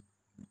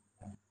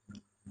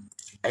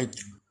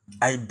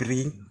 I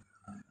bring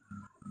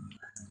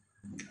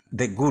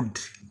the good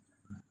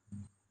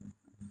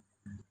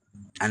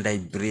and I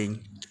bring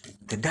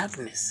the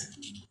darkness.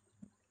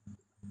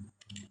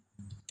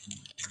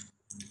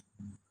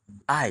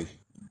 I,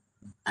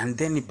 and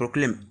then he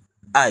proclaimed,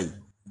 the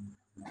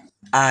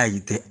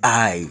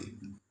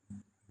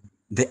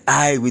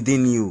I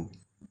within you,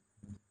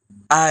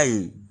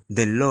 I,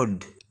 the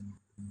Lord,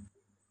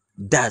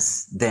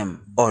 does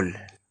them all.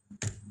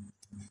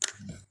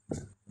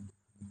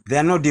 They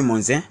are no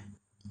demons, eh?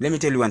 Let me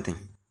tell you one thing.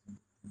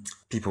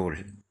 People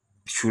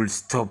should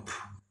stop,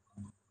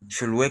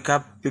 should wake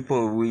up.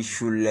 People, we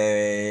should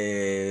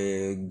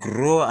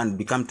grow and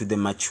become to the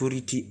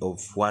maturity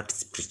of what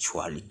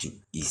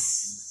spirituality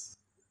is.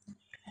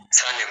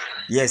 Saleem.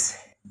 Yes.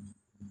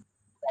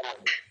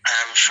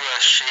 I'm sure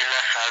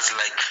Sheilah has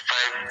like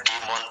 5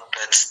 demon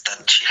pets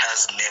that she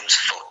has names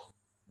for.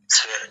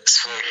 So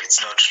if it's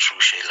not true,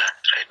 Sheilah,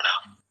 right now.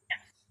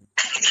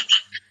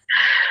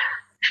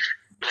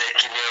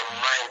 Like in your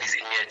mind,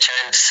 in your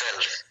child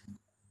self.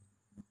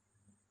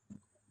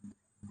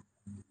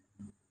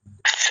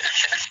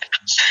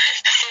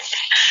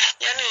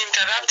 Yani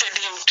interrupted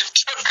him to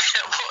talk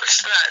about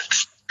that.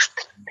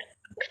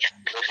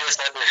 But you're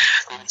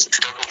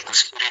talking to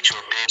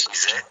spiritual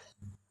babies, eh?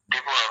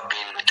 People have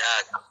been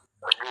dark.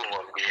 Doing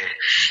what we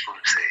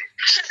should say.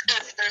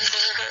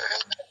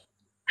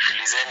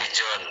 Lizeni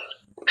John.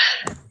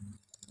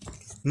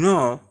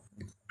 No.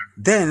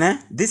 Then,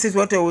 this is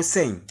what I was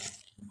saying.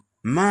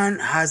 Man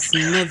has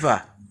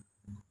never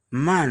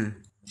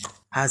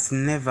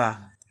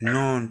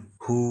known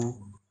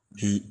who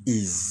he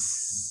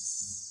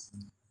is.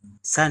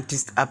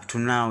 Scientists up to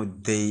now,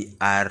 they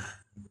are,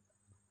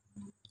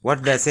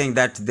 what they're saying,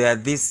 that there are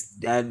these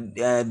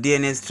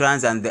DNA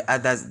strands and the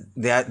others,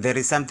 there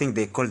is something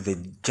they call the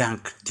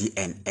junk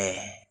DNA.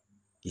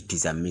 It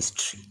is a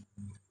mystery.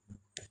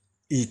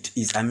 It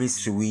is a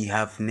mystery. We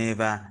have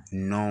never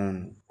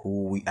known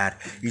who we are.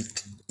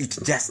 It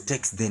just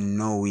takes the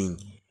knowing.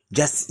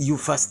 Just you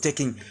first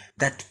taking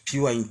that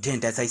pure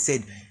intent. As I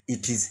said,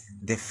 it is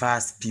the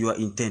first pure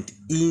intent.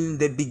 In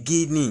the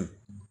beginning,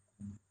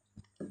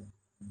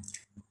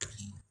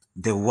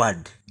 the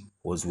Word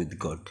was with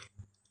God.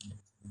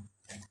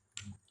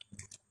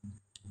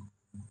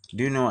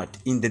 Do you know what?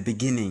 In the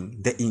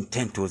beginning, the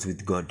intent was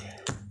with God.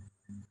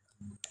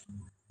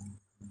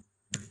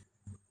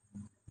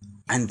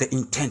 And the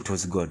intent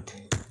was God.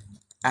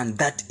 And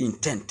that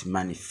intent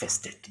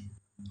manifested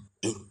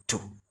into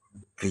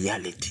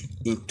reality,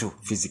 into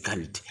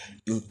physicality,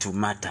 into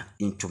matter,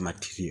 into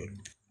material.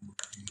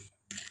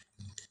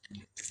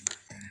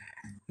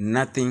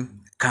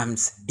 Nothing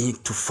comes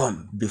into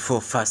form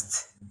before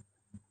first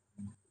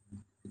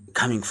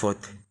coming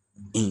forth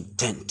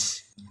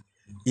intent.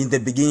 In the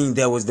beginning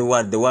there was the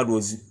Word. The Word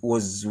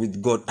was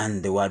with God,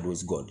 and the Word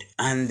was God.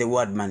 And the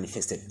Word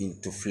manifested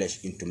into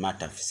flesh, into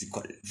matter,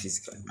 physical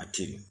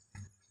material.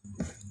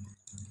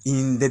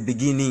 In the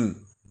beginning,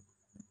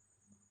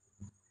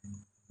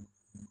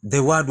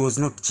 the Word was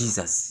not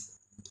Jesus.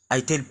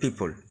 I tell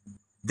people,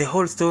 the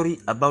whole story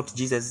about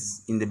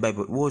Jesus in the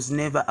Bible was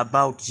never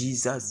about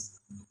Jesus.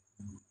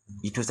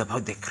 It was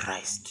about the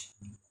Christ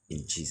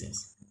in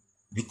Jesus.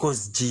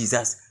 Because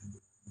Jesus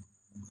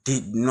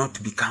did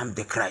not become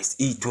the Christ.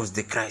 It was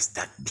the Christ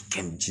that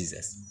became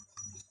Jesus.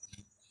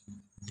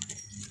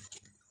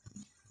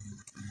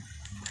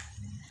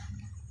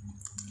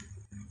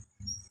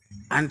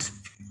 And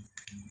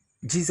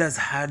Jesus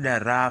had a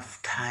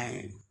rough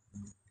time.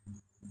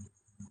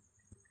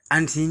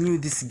 And he knew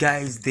these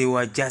guys, they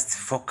were just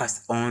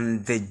focused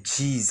on the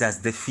Jesus,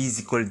 the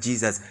physical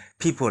Jesus.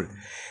 People,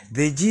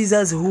 the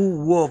Jesus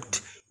who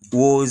walked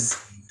was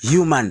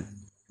human,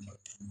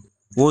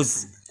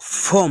 was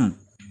form,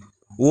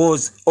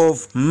 was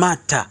of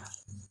matter.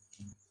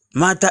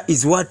 Matter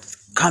is what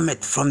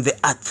cometh from the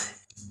earth.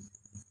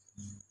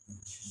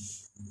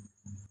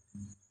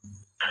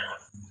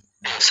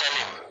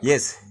 Saleem,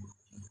 Yes.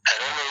 I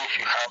don't know if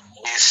you have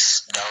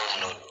this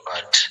download,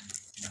 but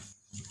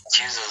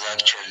Jesus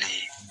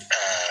actually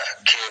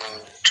came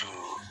to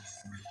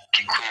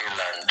Kikuyu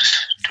land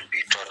to be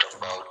taught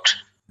about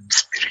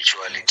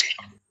spirituality.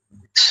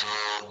 So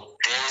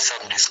there is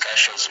some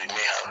discussions we may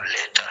have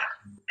later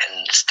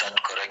and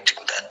start correcting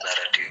that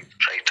narrative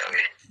right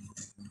away.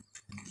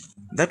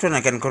 That one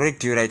I can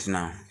correct you right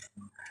now.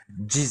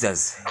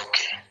 Jesus.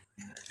 Okay.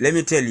 Let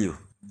me tell you,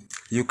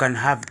 you can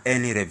have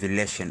any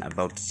revelation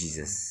about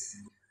Jesus.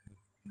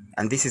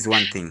 And this is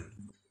one thing.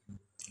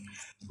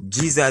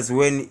 Jesus,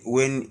 when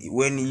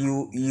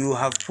you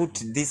have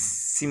put this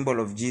symbol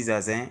of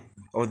Jesus,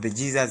 or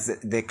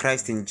the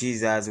Christ in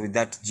Jesus, with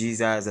that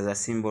Jesus as a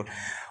symbol,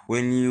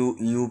 when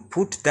you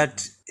put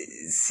that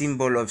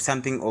symbol of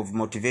something of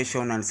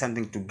motivation and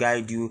something to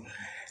guide you,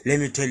 let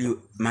me tell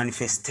you,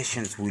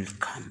 manifestations will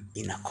come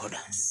in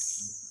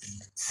accordance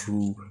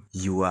to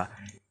your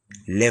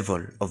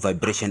level of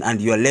vibration,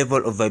 and your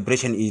level of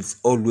vibration is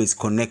always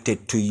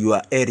connected to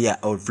your area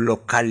of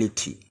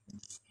locality.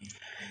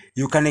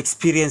 You can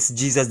experience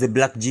Jesus, the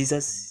black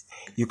Jesus.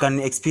 You can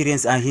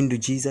experience a Hindu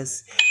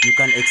Jesus. You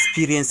can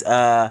experience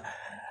a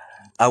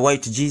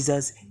white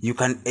Jesus. You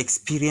can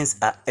experience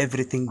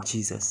everything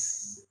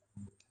Jesus.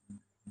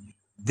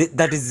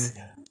 That is,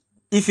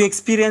 if you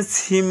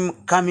experience him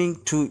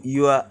coming to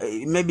your,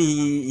 maybe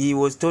he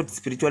was taught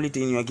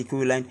spirituality in your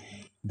Kikuyu line,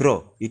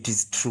 bro, it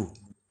is true,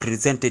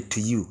 presented to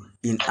you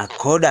in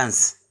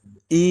accordance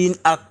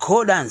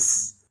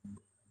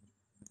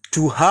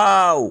to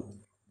how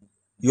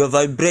you are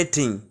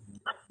vibrating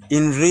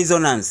in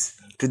resonance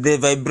to the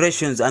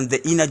vibrations and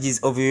the energies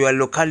of your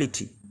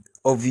locality,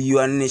 of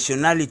your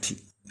nationality,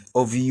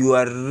 of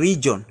your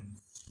region,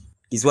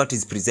 is what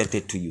is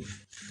presented to you.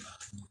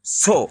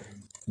 So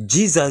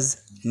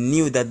Jesus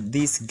knew that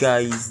these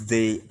guys,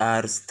 they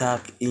are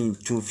stuck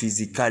into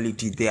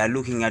physicality. They are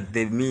looking at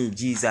the me,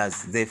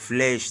 Jesus, the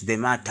flesh, the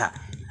matter,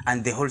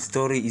 and the whole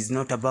story is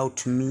not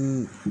about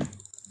me.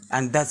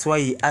 And that's why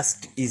he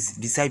asked his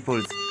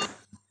disciples,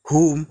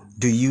 whom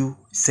do you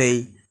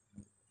say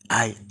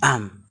I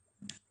am?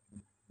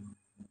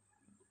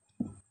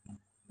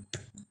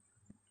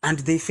 And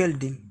they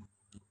failed him.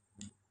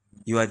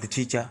 You are the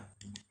teacher.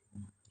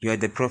 You are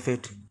the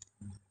prophet.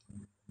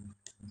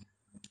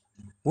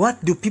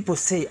 What do people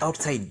say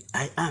outside?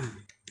 I am.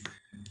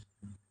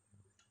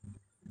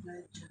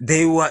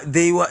 They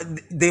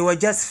were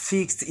just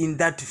fixed in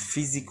that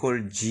physical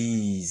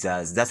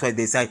Jesus. That's why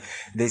they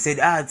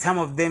said, some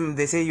of them,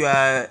 they say you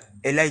are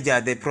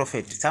Elijah the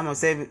prophet. Some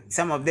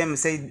of them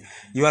say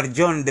you are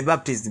John the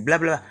Baptist, blah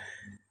blah.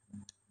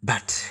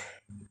 But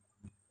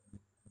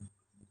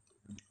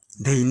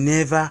they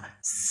never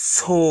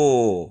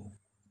saw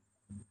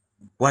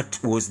what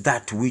was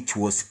that which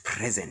was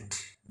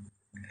present,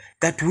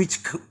 that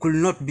which could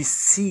not be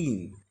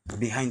seen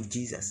behind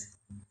Jesus,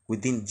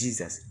 within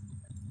Jesus,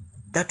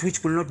 that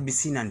which could not be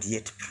seen and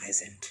yet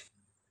present,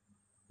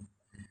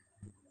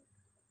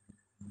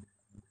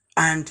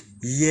 and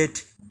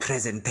yet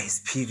present, the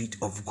Spirit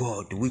of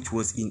God which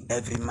was in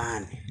every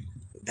man.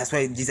 That's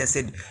why Jesus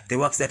said, the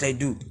works that I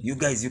do, you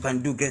guys, you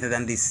can do greater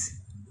than this.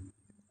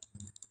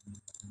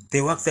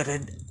 The works that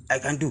I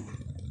can do,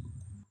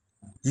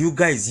 you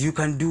guys, you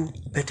can do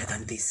better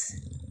than this.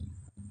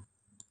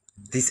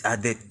 These are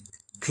the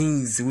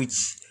things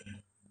which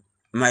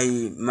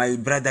my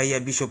brother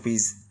here, Bishop,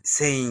 is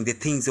saying, the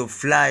things of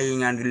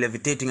flying and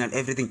levitating and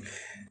everything,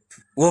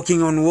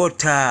 walking on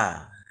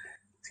water,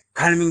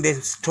 calming the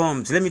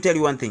storms. Let me tell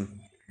you one thing.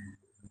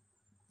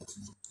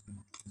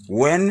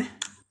 When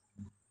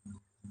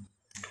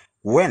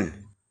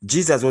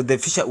Jesus was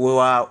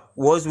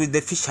was with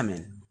the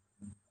fishermen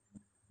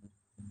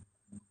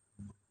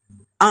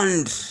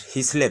and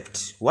he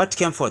slept, what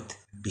came forth?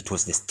 It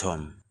was the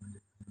storm.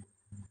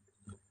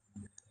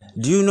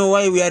 Do you know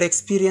why we are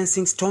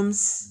experiencing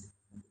storms?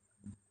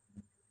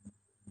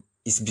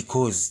 It's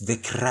because the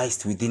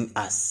Christ within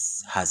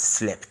us has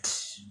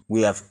slept.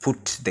 We have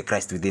put the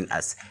Christ within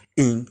us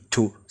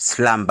into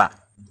slumber.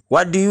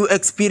 What do you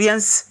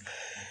experience?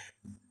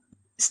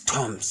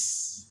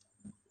 Storms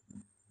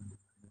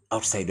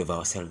outside of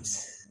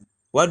ourselves.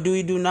 What do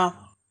we do now?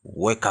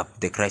 Wake up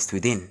the Christ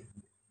within.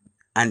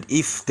 And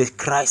if the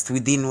Christ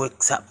within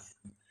wakes up,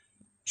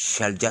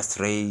 shall just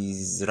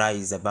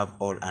rise above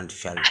all and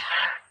shall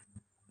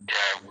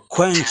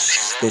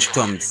quench the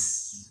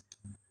storms.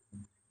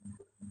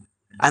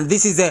 And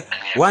this is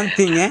one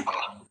thing,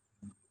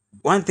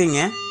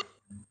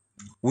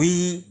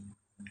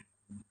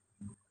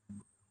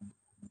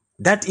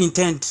 that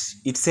intent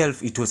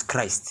itself, it was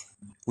Christ.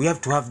 We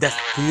have to have that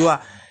pure,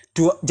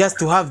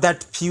 to have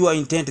that pure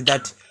intent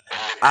that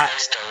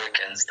Christ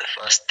awakens, the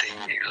first thing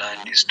you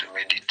learn is to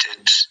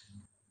meditate,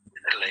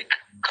 like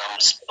calm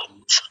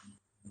storms.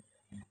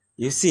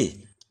 You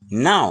see,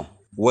 now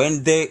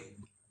when the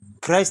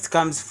Christ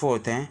comes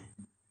forth,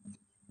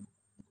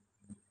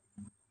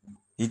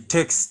 he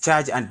takes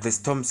charge and the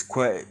storms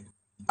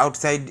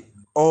outside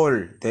all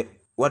the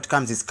what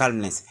comes is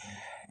calmness.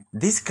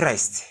 This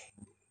Christ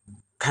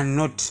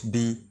cannot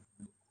be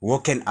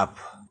woken up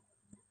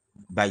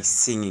by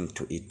singing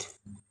to it.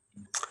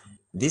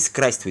 This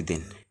Christ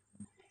within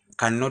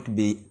cannot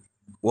be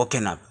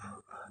woken up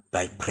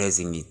by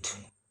praising it.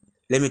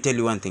 Let me tell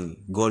you one thing.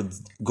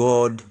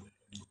 God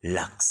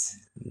lacks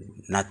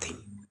nothing,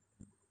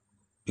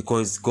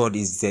 because God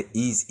is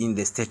in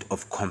the state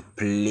of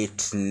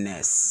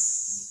completeness.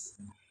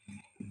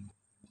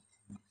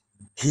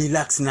 He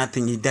lacks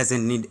nothing. He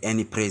doesn't need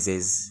any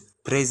praises.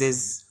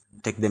 Praises,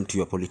 take them to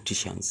your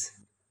politicians.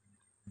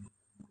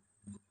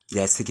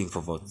 They are seeking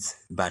for votes.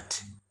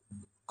 But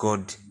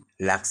God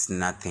lacks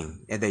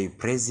nothing. Either you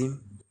praise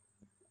him,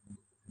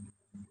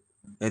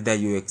 either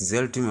you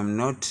exalt him or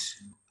not,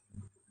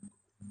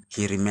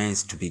 he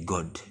remains to be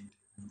God.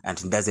 And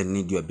he doesn't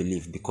need your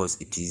belief, because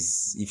it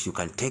is, if you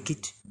can take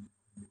it,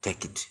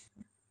 take it.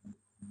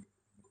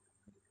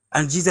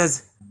 And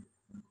Jesus,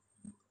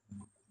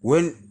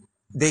 when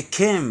they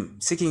came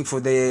seeking for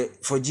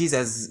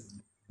Jesus,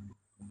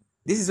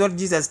 this is what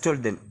Jesus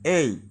told them.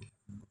 Hey,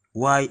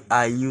 why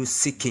are you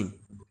seeking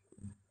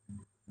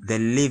the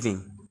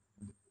living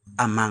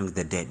among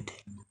the dead?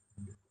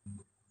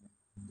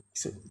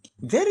 So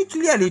very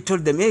clearly he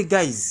told them, hey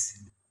guys,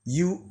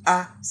 you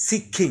are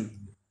seeking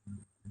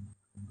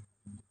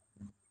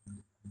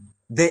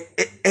the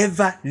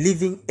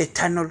ever-living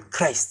eternal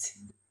Christ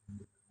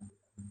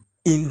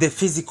in the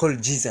physical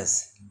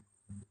Jesus,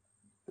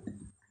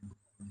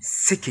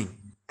 seeking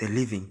the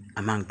living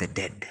among the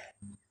dead.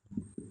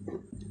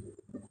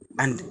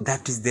 And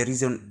that is the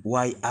reason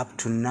why up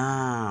to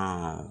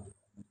now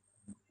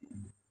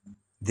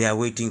they are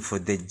waiting for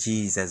the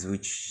Jesus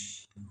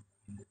which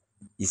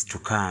is to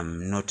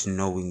come, not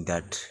knowing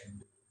that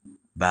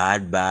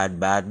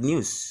bad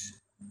news.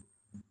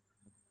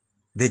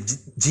 The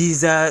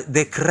Jesus,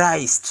 the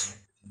Christ,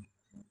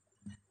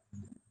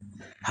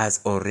 has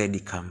already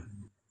come.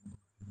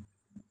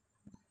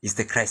 It's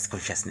the Christ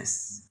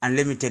consciousness. And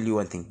let me tell you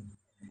one thing.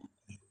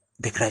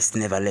 The Christ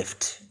never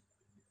left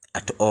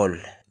at all.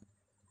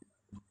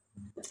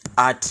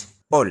 At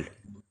all.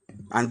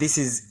 And this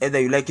is either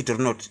you like it or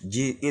not.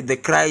 The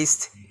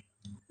Christ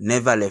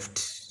never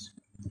left.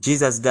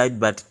 Jesus died,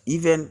 but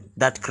even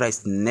that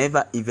Christ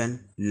never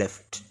even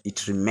left.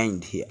 It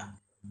remained here.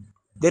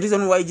 The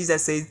reason why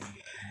Jesus says,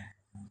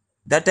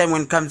 that time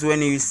when comes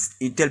when you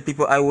tell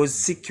people, I was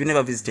sick, you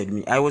never visited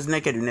me. I was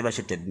naked, you never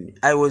sheltered me.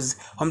 I was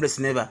homeless,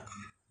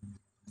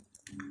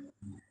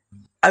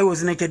 I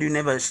was naked, you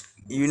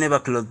never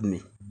clothed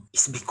me.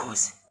 It's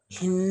because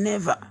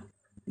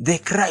the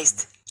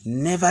Christ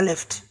never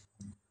left.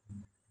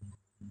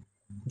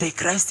 The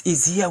Christ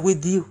is here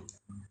with you.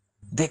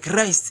 The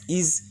Christ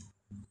is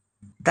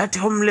that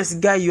homeless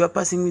guy you are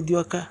passing with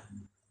your car.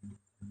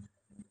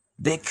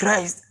 The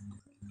Christ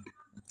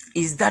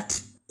is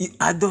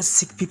are those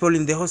sick people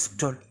in the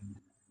hospital.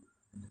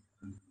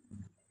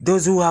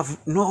 Those who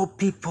have no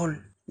people.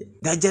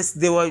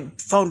 They were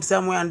found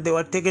somewhere and they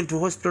were taken to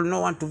hospital, no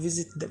one to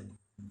visit them.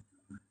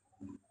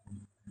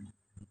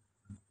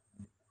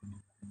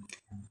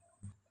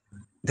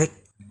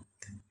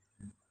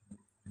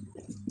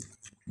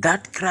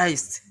 That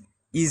Christ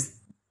is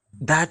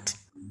that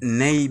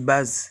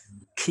neighbor's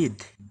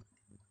kid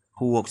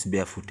who walks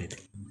barefooted.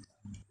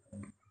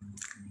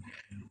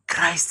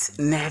 Christ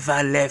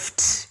never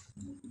left.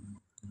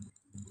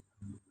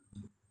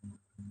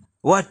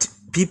 What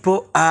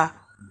people are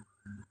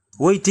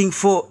waiting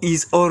for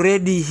is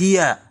already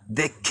here.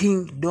 The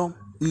kingdom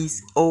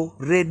is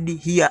already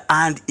here,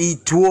 and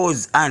it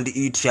was and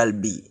it shall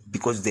be,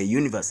 because the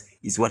universe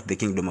is what the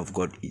kingdom of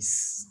God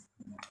is.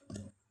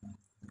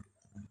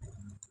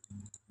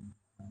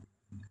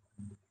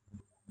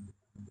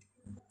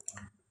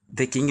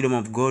 The kingdom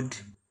of God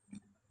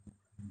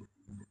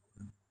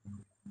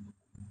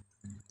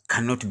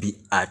cannot be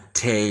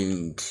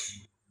attained.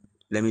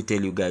 Let me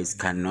tell you guys,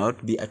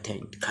 cannot be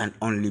attained, can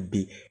only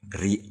be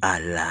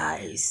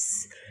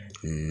realized,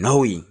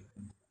 knowing.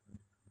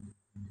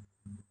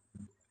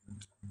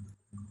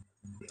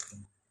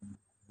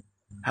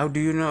 How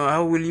do you know?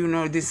 How will you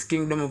know this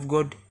kingdom of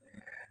God?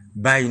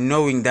 By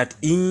knowing that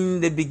in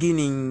the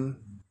beginning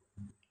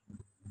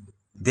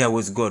there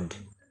was God,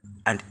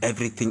 and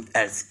everything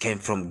else came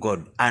from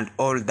God, and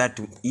all that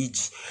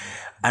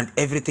and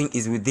everything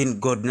is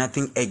within God.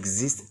 Nothing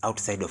exists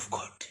outside of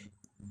God.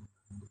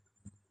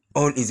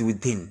 All is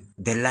within.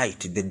 The light,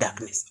 the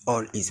darkness,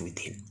 all is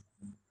within.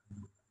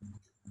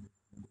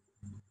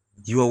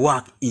 Your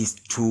work is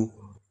to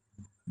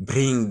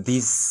bring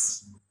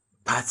these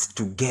parts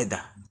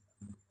together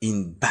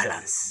in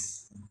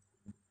balance.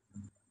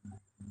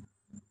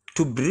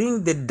 To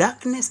bring the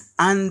darkness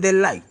and the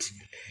light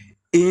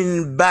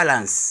in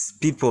balance.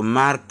 People,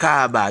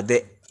 Markaba,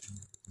 the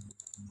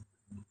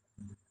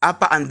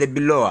upper and the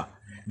below,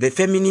 the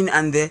feminine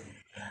and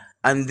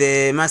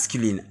the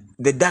masculine,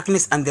 the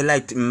darkness and the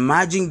light,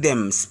 merging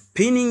them,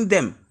 spinning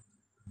them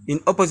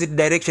in opposite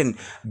direction,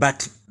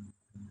 but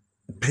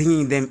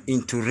bringing them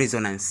into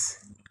resonance.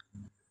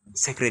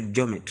 Sacred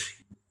geometry.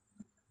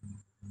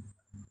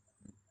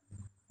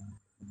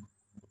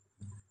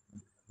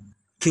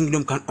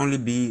 Kingdom can only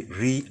be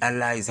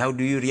realized. How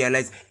do you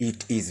realize?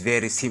 It is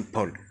very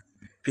simple.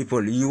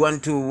 People, you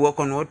want to walk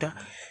on water?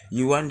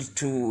 You want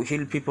to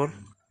heal people?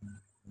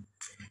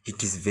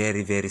 It is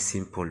very, very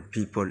simple.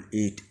 People,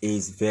 it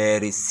is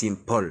very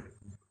simple.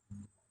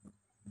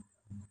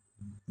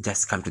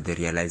 Just come to the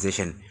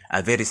realization.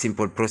 A very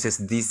simple process.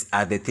 These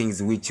are the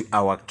things which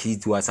our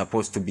kids were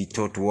supposed to be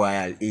taught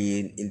while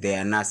in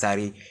their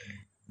nursery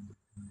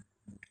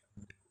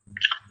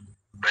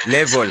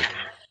level.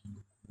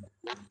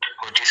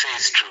 What you say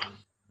is true.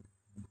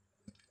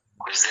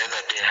 Because the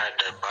other day I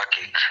had a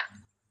backache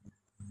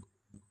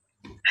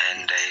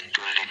and I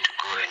told it to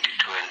go and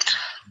it went.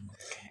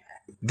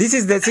 This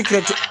is the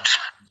secret.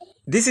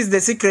 This is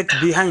the secret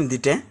behind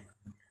it, eh?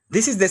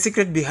 This is the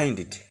secret behind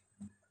it.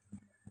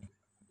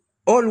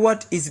 All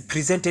what is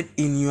presented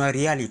in your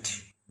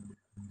reality.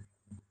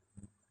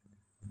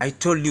 I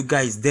told you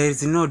guys, there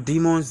is no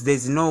demons, there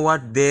is no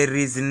what, there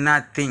is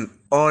nothing.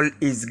 All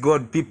is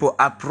God. People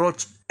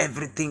approach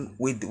everything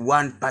with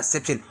one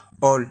perception.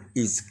 All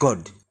is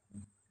God.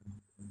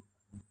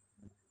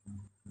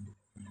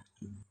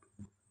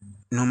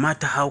 No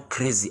matter how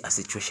crazy a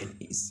situation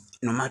is,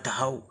 no matter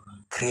how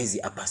crazy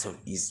a person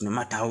is, no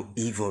matter how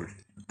evil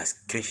a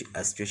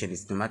situation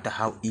is, no matter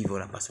how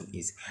evil a person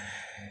is,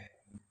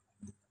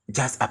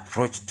 just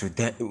approach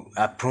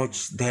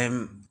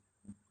them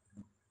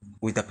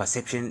with the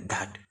perception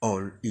that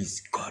all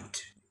is God,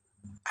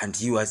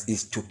 and yours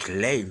is to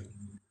claim.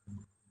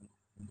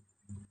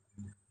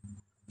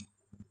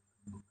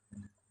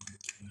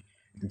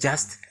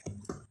 Just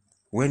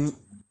when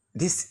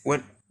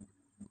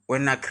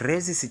a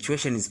crazy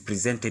situation is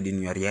presented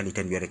in your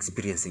reality and you are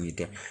experiencing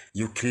it,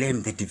 you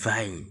claim the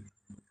divine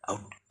out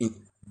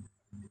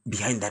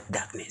behind that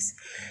darkness.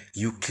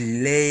 You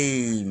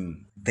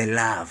claim the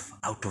love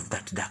out of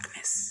that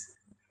darkness.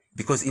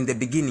 Because in the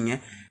beginning,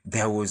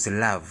 there was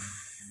love.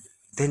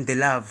 Then the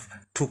love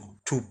took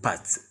two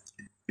parts,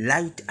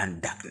 light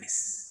and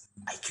darkness.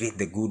 I create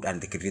the good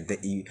and I create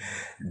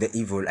the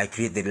evil. I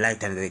create the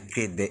light and I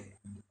create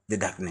the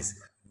darkness.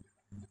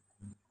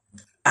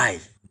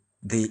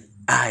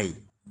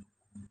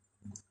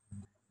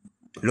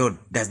 Lord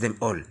does them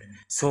all.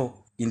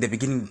 So in the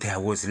beginning there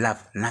was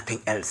love,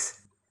 nothing else.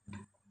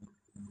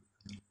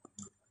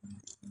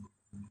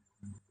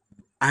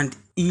 And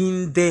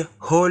in the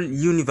whole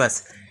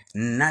universe,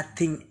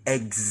 nothing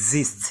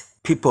exists.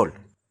 People,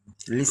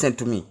 listen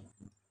to me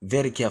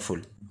very careful.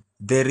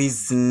 There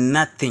is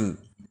nothing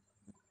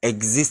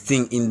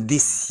existing in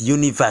this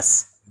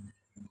universe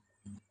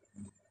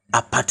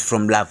apart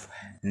from love.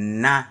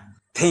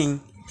 Nothing.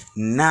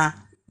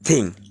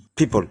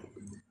 People,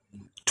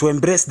 to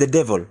embrace the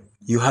devil,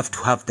 you have to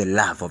have the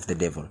love of the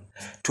devil.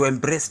 To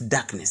embrace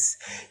darkness,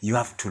 you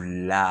have to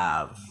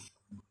love.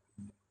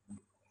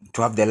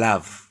 To have the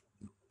love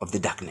of the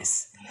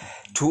darkness.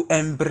 To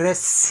embrace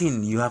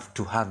sin, you have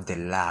to have the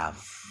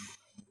love.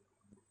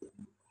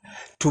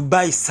 To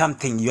buy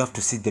something, you have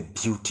to see the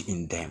beauty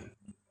in them.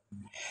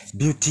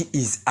 Beauty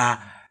is a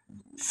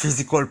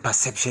physical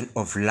perception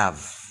of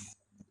love.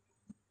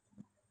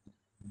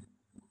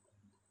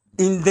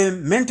 In the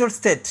mental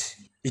state,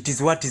 it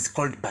is what is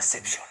called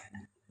perception.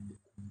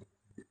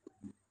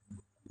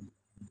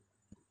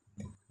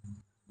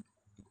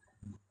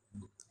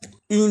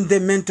 In the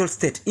mental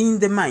state, in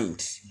the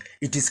mind,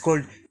 it is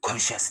called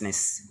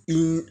consciousness.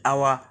 In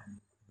our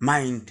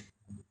mind,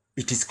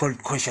 it is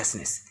called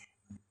consciousness.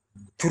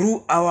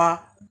 Through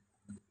our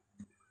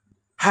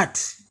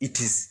heart, it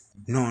is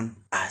known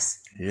as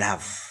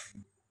love.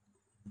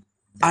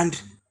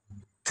 And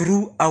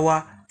through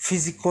our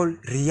physical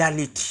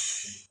reality,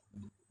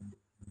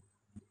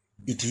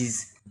 it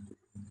is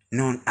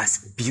known as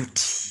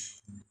beauty.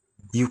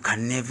 You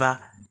can never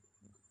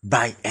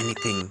buy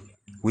anything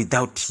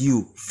without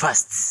you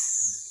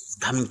first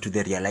coming to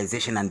the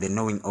realization and the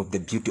knowing of the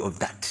beauty of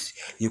that.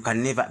 You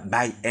can never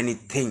buy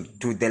anything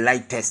to the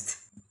lightest.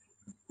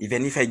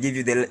 Even if I give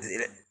you the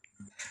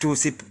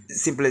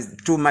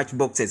two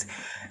matchboxes,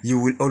 you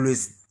will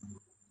always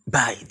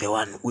buy the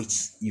one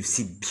which you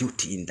see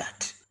beauty in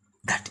that.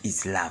 That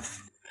is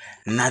love.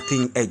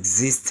 Nothing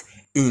exists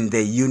in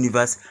the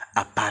universe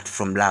apart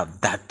from love.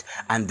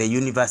 And the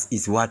universe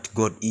is what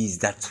God is.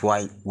 That's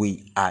why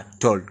we are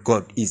told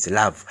God is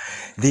love.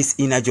 This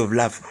energy of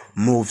love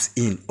moves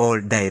in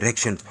all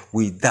directions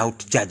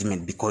without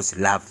judgment, because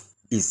love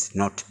is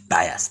not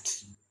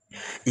biased.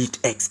 It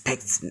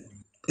expects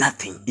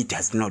nothing. It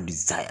has no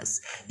desires.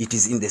 It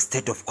is in the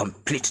state of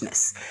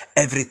completeness.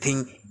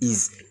 Everything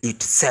is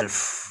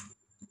itself.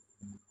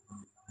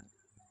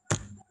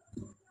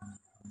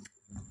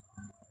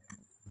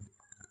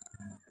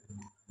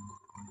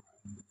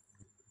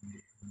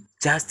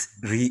 Just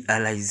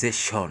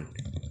realization,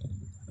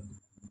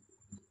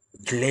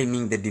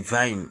 claiming the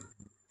divine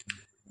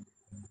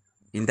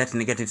in that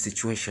negative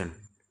situation.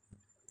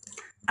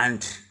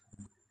 And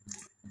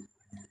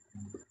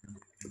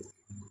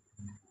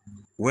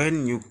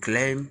when you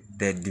claim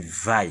the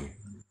divine,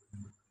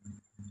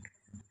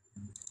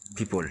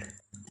 people,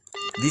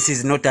 this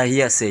is not a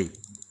hearsay.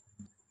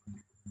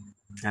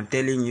 I'm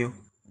telling you,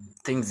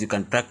 things you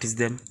can practice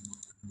them,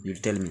 you'll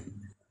tell me.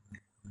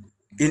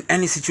 In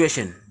any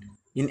situation,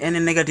 in any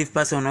negative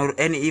person or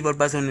any evil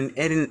person, in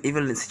any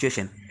evil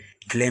situation,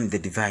 claim the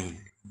divine.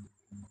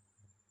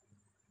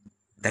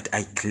 That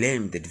I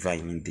claim the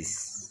divine in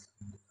this.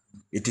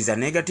 It is a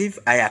negative,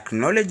 I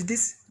acknowledge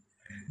this,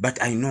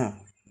 but I know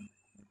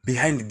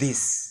behind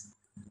this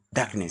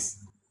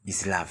darkness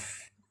is love.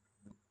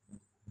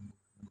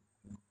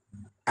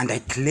 And I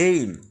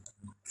claim,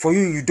 for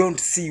you don't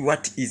see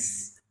what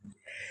is.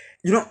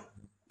 You know,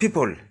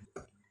 people,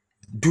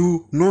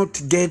 do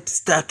not get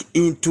stuck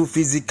into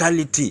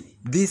physicality.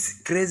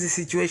 These crazy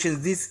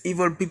situations, these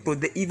evil people,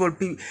 the evil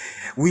people,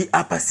 we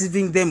are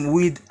perceiving them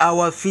with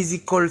our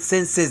physical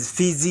senses,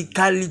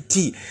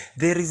 physicality.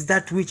 There is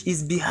that which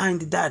is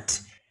behind that.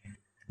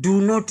 Do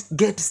not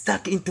get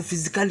stuck into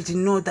physicality.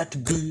 Know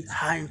that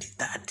behind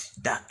that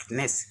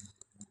darkness,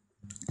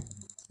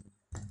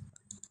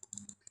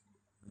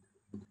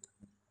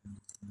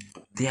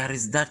 there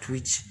is that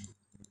which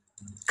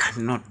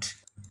cannot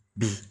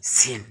be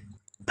seen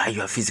by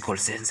your physical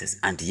senses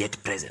and yet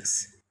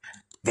presence,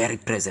 very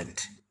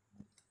present.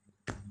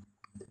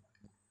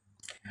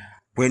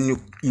 When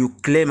you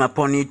claim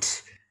upon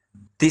it,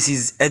 this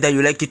is either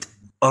you like it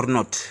or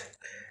not.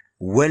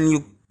 When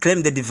you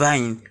claim the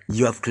divine,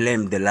 you have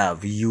claimed the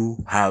love.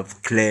 You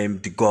have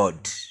claimed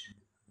God.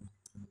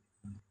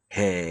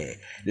 Hey,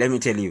 let me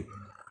tell you,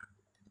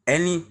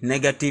 any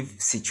negative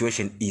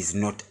situation is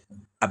not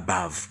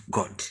above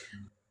God.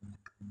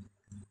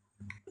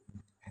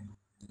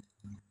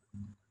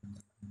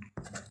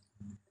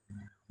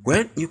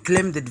 When you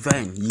claim the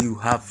divine, you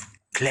have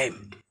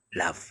claimed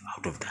love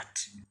out of that.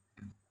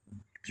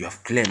 You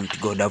have claimed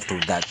God out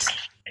of that.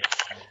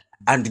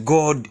 And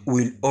God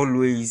will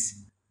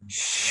always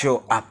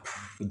show up.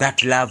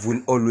 That love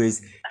will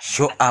always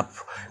show up.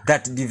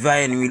 That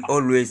divine will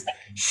always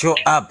show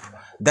up.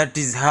 That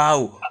is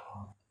how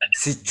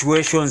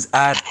situations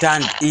are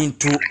turned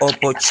into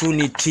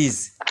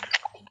opportunities.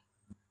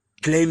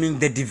 Claiming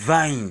the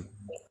divine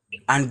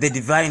and the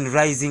divine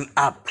rising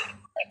up.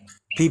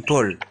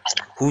 People,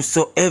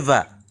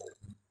 whosoever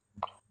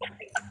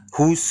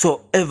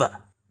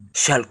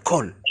shall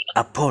call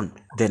upon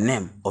the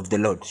name of the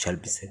Lord shall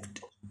be saved.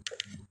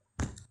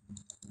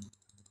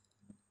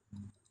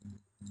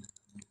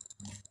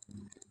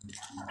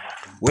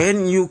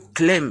 When you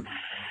claim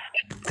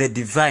the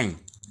divine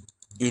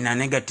in a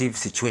negative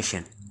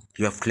situation,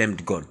 you have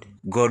claimed God.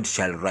 God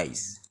shall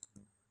rise.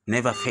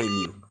 Never fail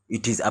you.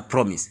 It is a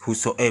promise.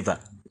 Whosoever.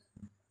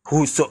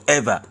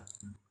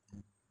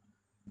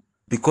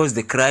 Because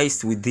the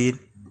Christ within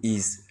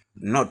is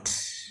not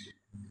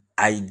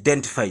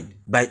identified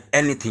by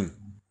anything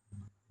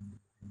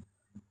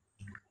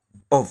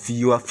of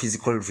your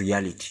physical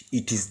reality.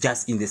 It is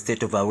just in the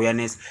state of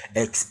awareness,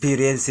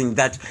 experiencing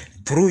that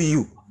through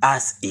you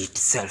as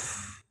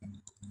itself.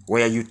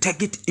 Where you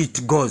take it,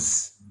 it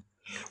goes.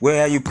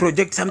 Where you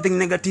project something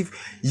negative,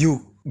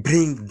 you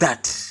bring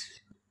that.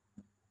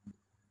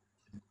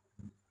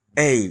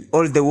 Hey,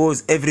 all the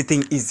wars,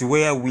 everything is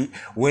where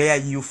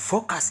you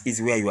focus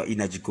is where your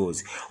energy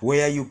goes.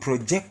 Where you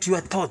project your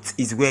thoughts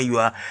is where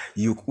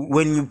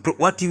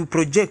what you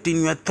project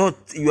in your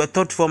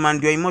thought form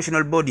and your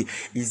emotional body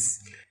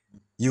is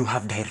you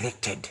have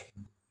directed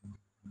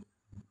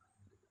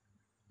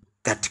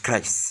that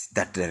Christ,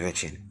 that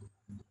direction.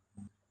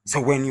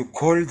 So when you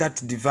call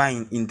that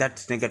divine in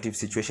that negative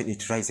situation,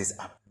 it rises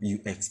up.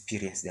 You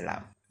experience the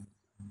love.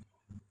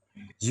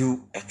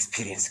 You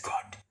experience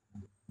God.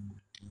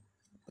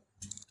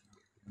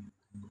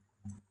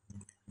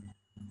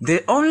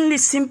 The only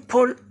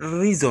simple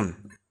reason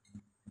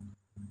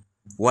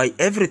why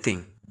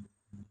everything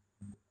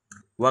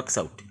works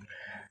out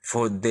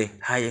for the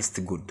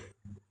highest good,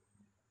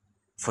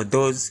 for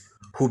those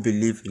who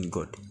believe in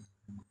God.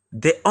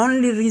 The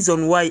only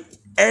reason why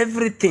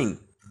everything,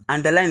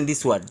 underline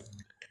this word,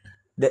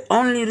 the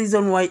only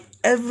reason why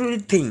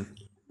everything,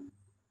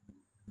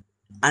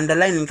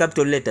 underline in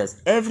capital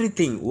letters,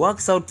 everything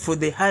works out for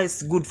the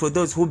highest good for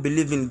those who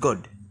believe in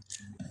God,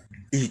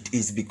 it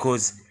is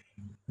because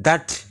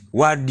that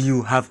word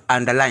you have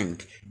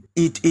underlined,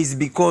 it is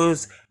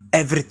because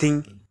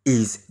everything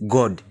is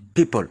God.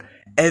 People,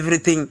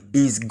 everything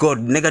is God.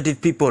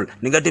 Negative people,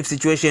 negative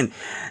situation,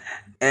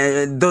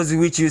 those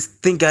which you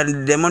think are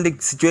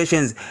demonic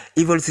situations,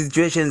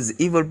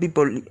 evil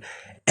people,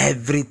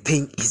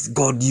 everything is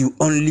God. You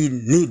only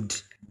need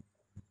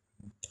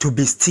to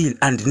be still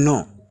and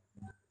know.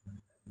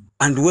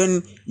 And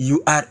when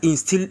you are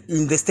still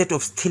in the state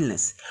of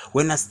stillness,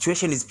 when a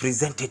situation is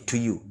presented to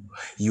you,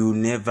 you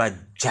never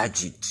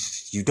judge it.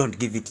 You don't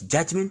give it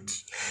judgment.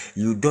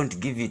 You don't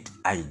give it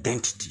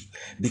identity.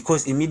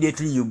 Because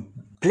immediately you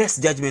place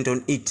judgment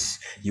on it,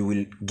 you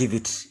will give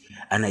it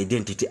an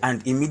identity.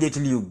 And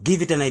immediately you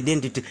give it an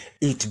identity,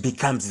 it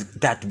becomes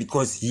that,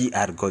 because ye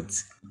are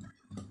gods.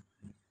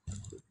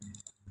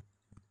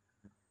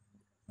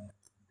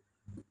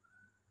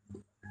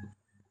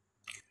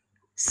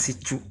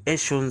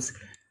 Situations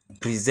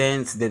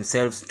present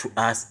themselves to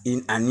us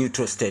in a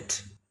neutral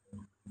state.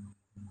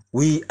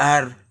 We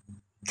are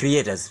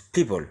creators,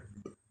 people.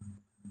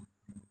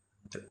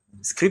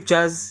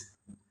 Scriptures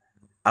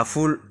are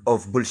full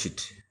of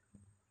bullshit,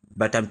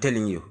 but I'm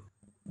telling you,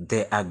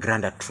 they are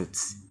grander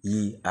truths.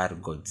 Ye are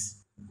gods.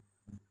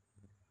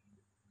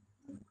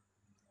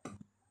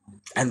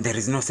 And there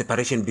is no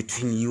separation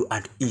between you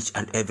and each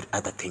and every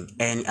other thing,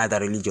 any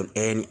other religion,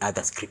 any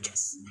other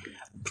scriptures,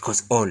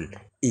 because all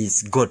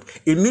is God.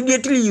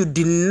 Immediately you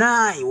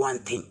deny one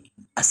thing,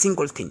 a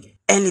single thing,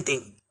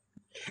 anything,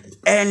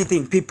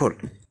 people.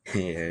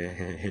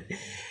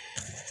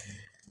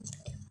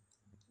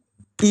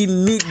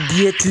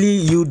 Immediately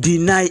you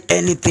deny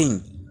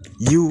anything,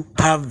 you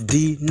have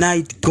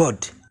denied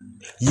God.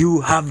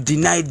 You have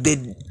denied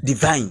the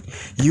divine.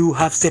 You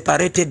have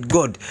separated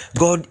God.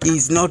 God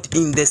is not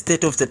in the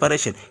state of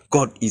separation.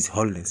 God is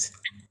wholeness.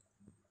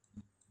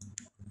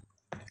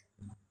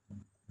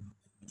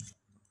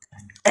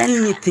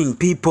 Anything,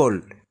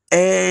 people,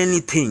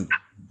 anything.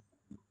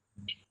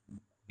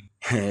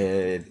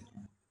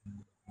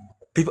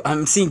 People,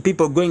 I'm seeing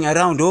people going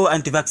around, oh,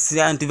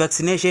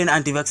 anti-vaccination,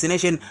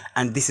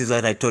 and this is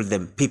what I told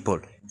them. People,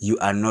 you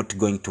are not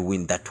going to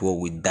win that war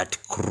with that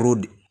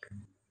crude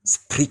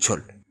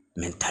spiritual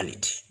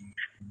mentality.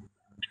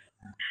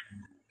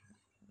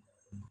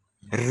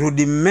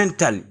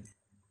 Rudimental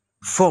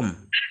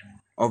form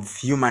of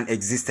human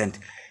existence,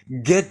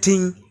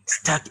 getting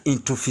stuck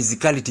into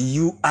physicality.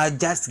 You are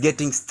just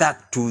getting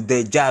stuck to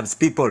the jabs.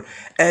 People,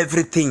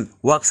 everything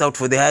works out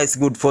for the highest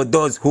good for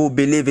those who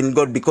believe in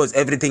God, because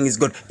everything is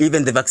God.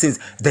 Even the vaccines,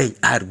 they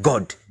are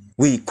God.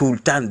 We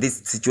could turn this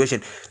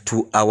situation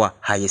to our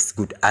highest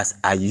good as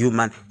a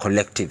human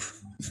collective,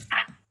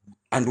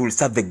 and will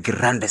serve the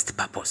grandest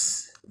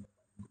purpose.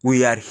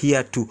 We are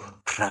here to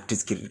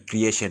practice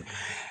creation.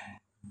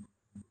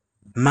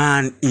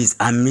 Man is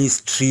a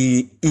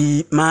mystery.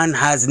 Man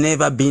has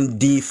never been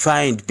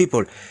defined.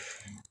 People,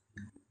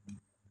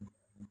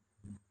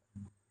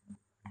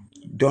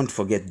 don't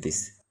forget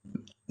this.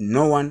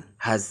 No one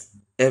has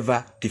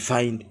ever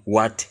defined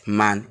what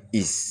man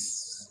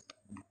is.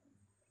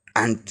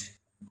 And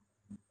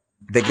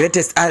the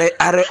greatest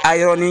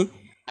irony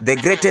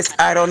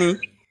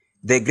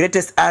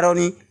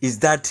is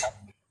that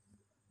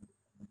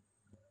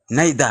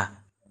neither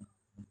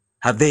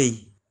have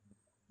they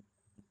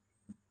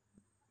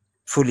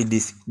fully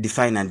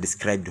defined and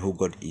described who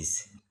God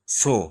is.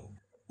 So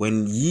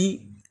when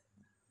ye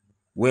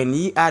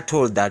are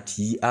told that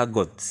ye are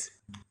gods,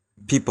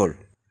 people,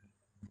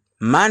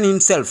 man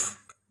himself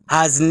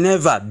has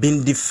never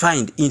been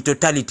defined in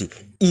totality,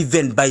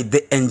 even by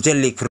the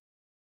angelic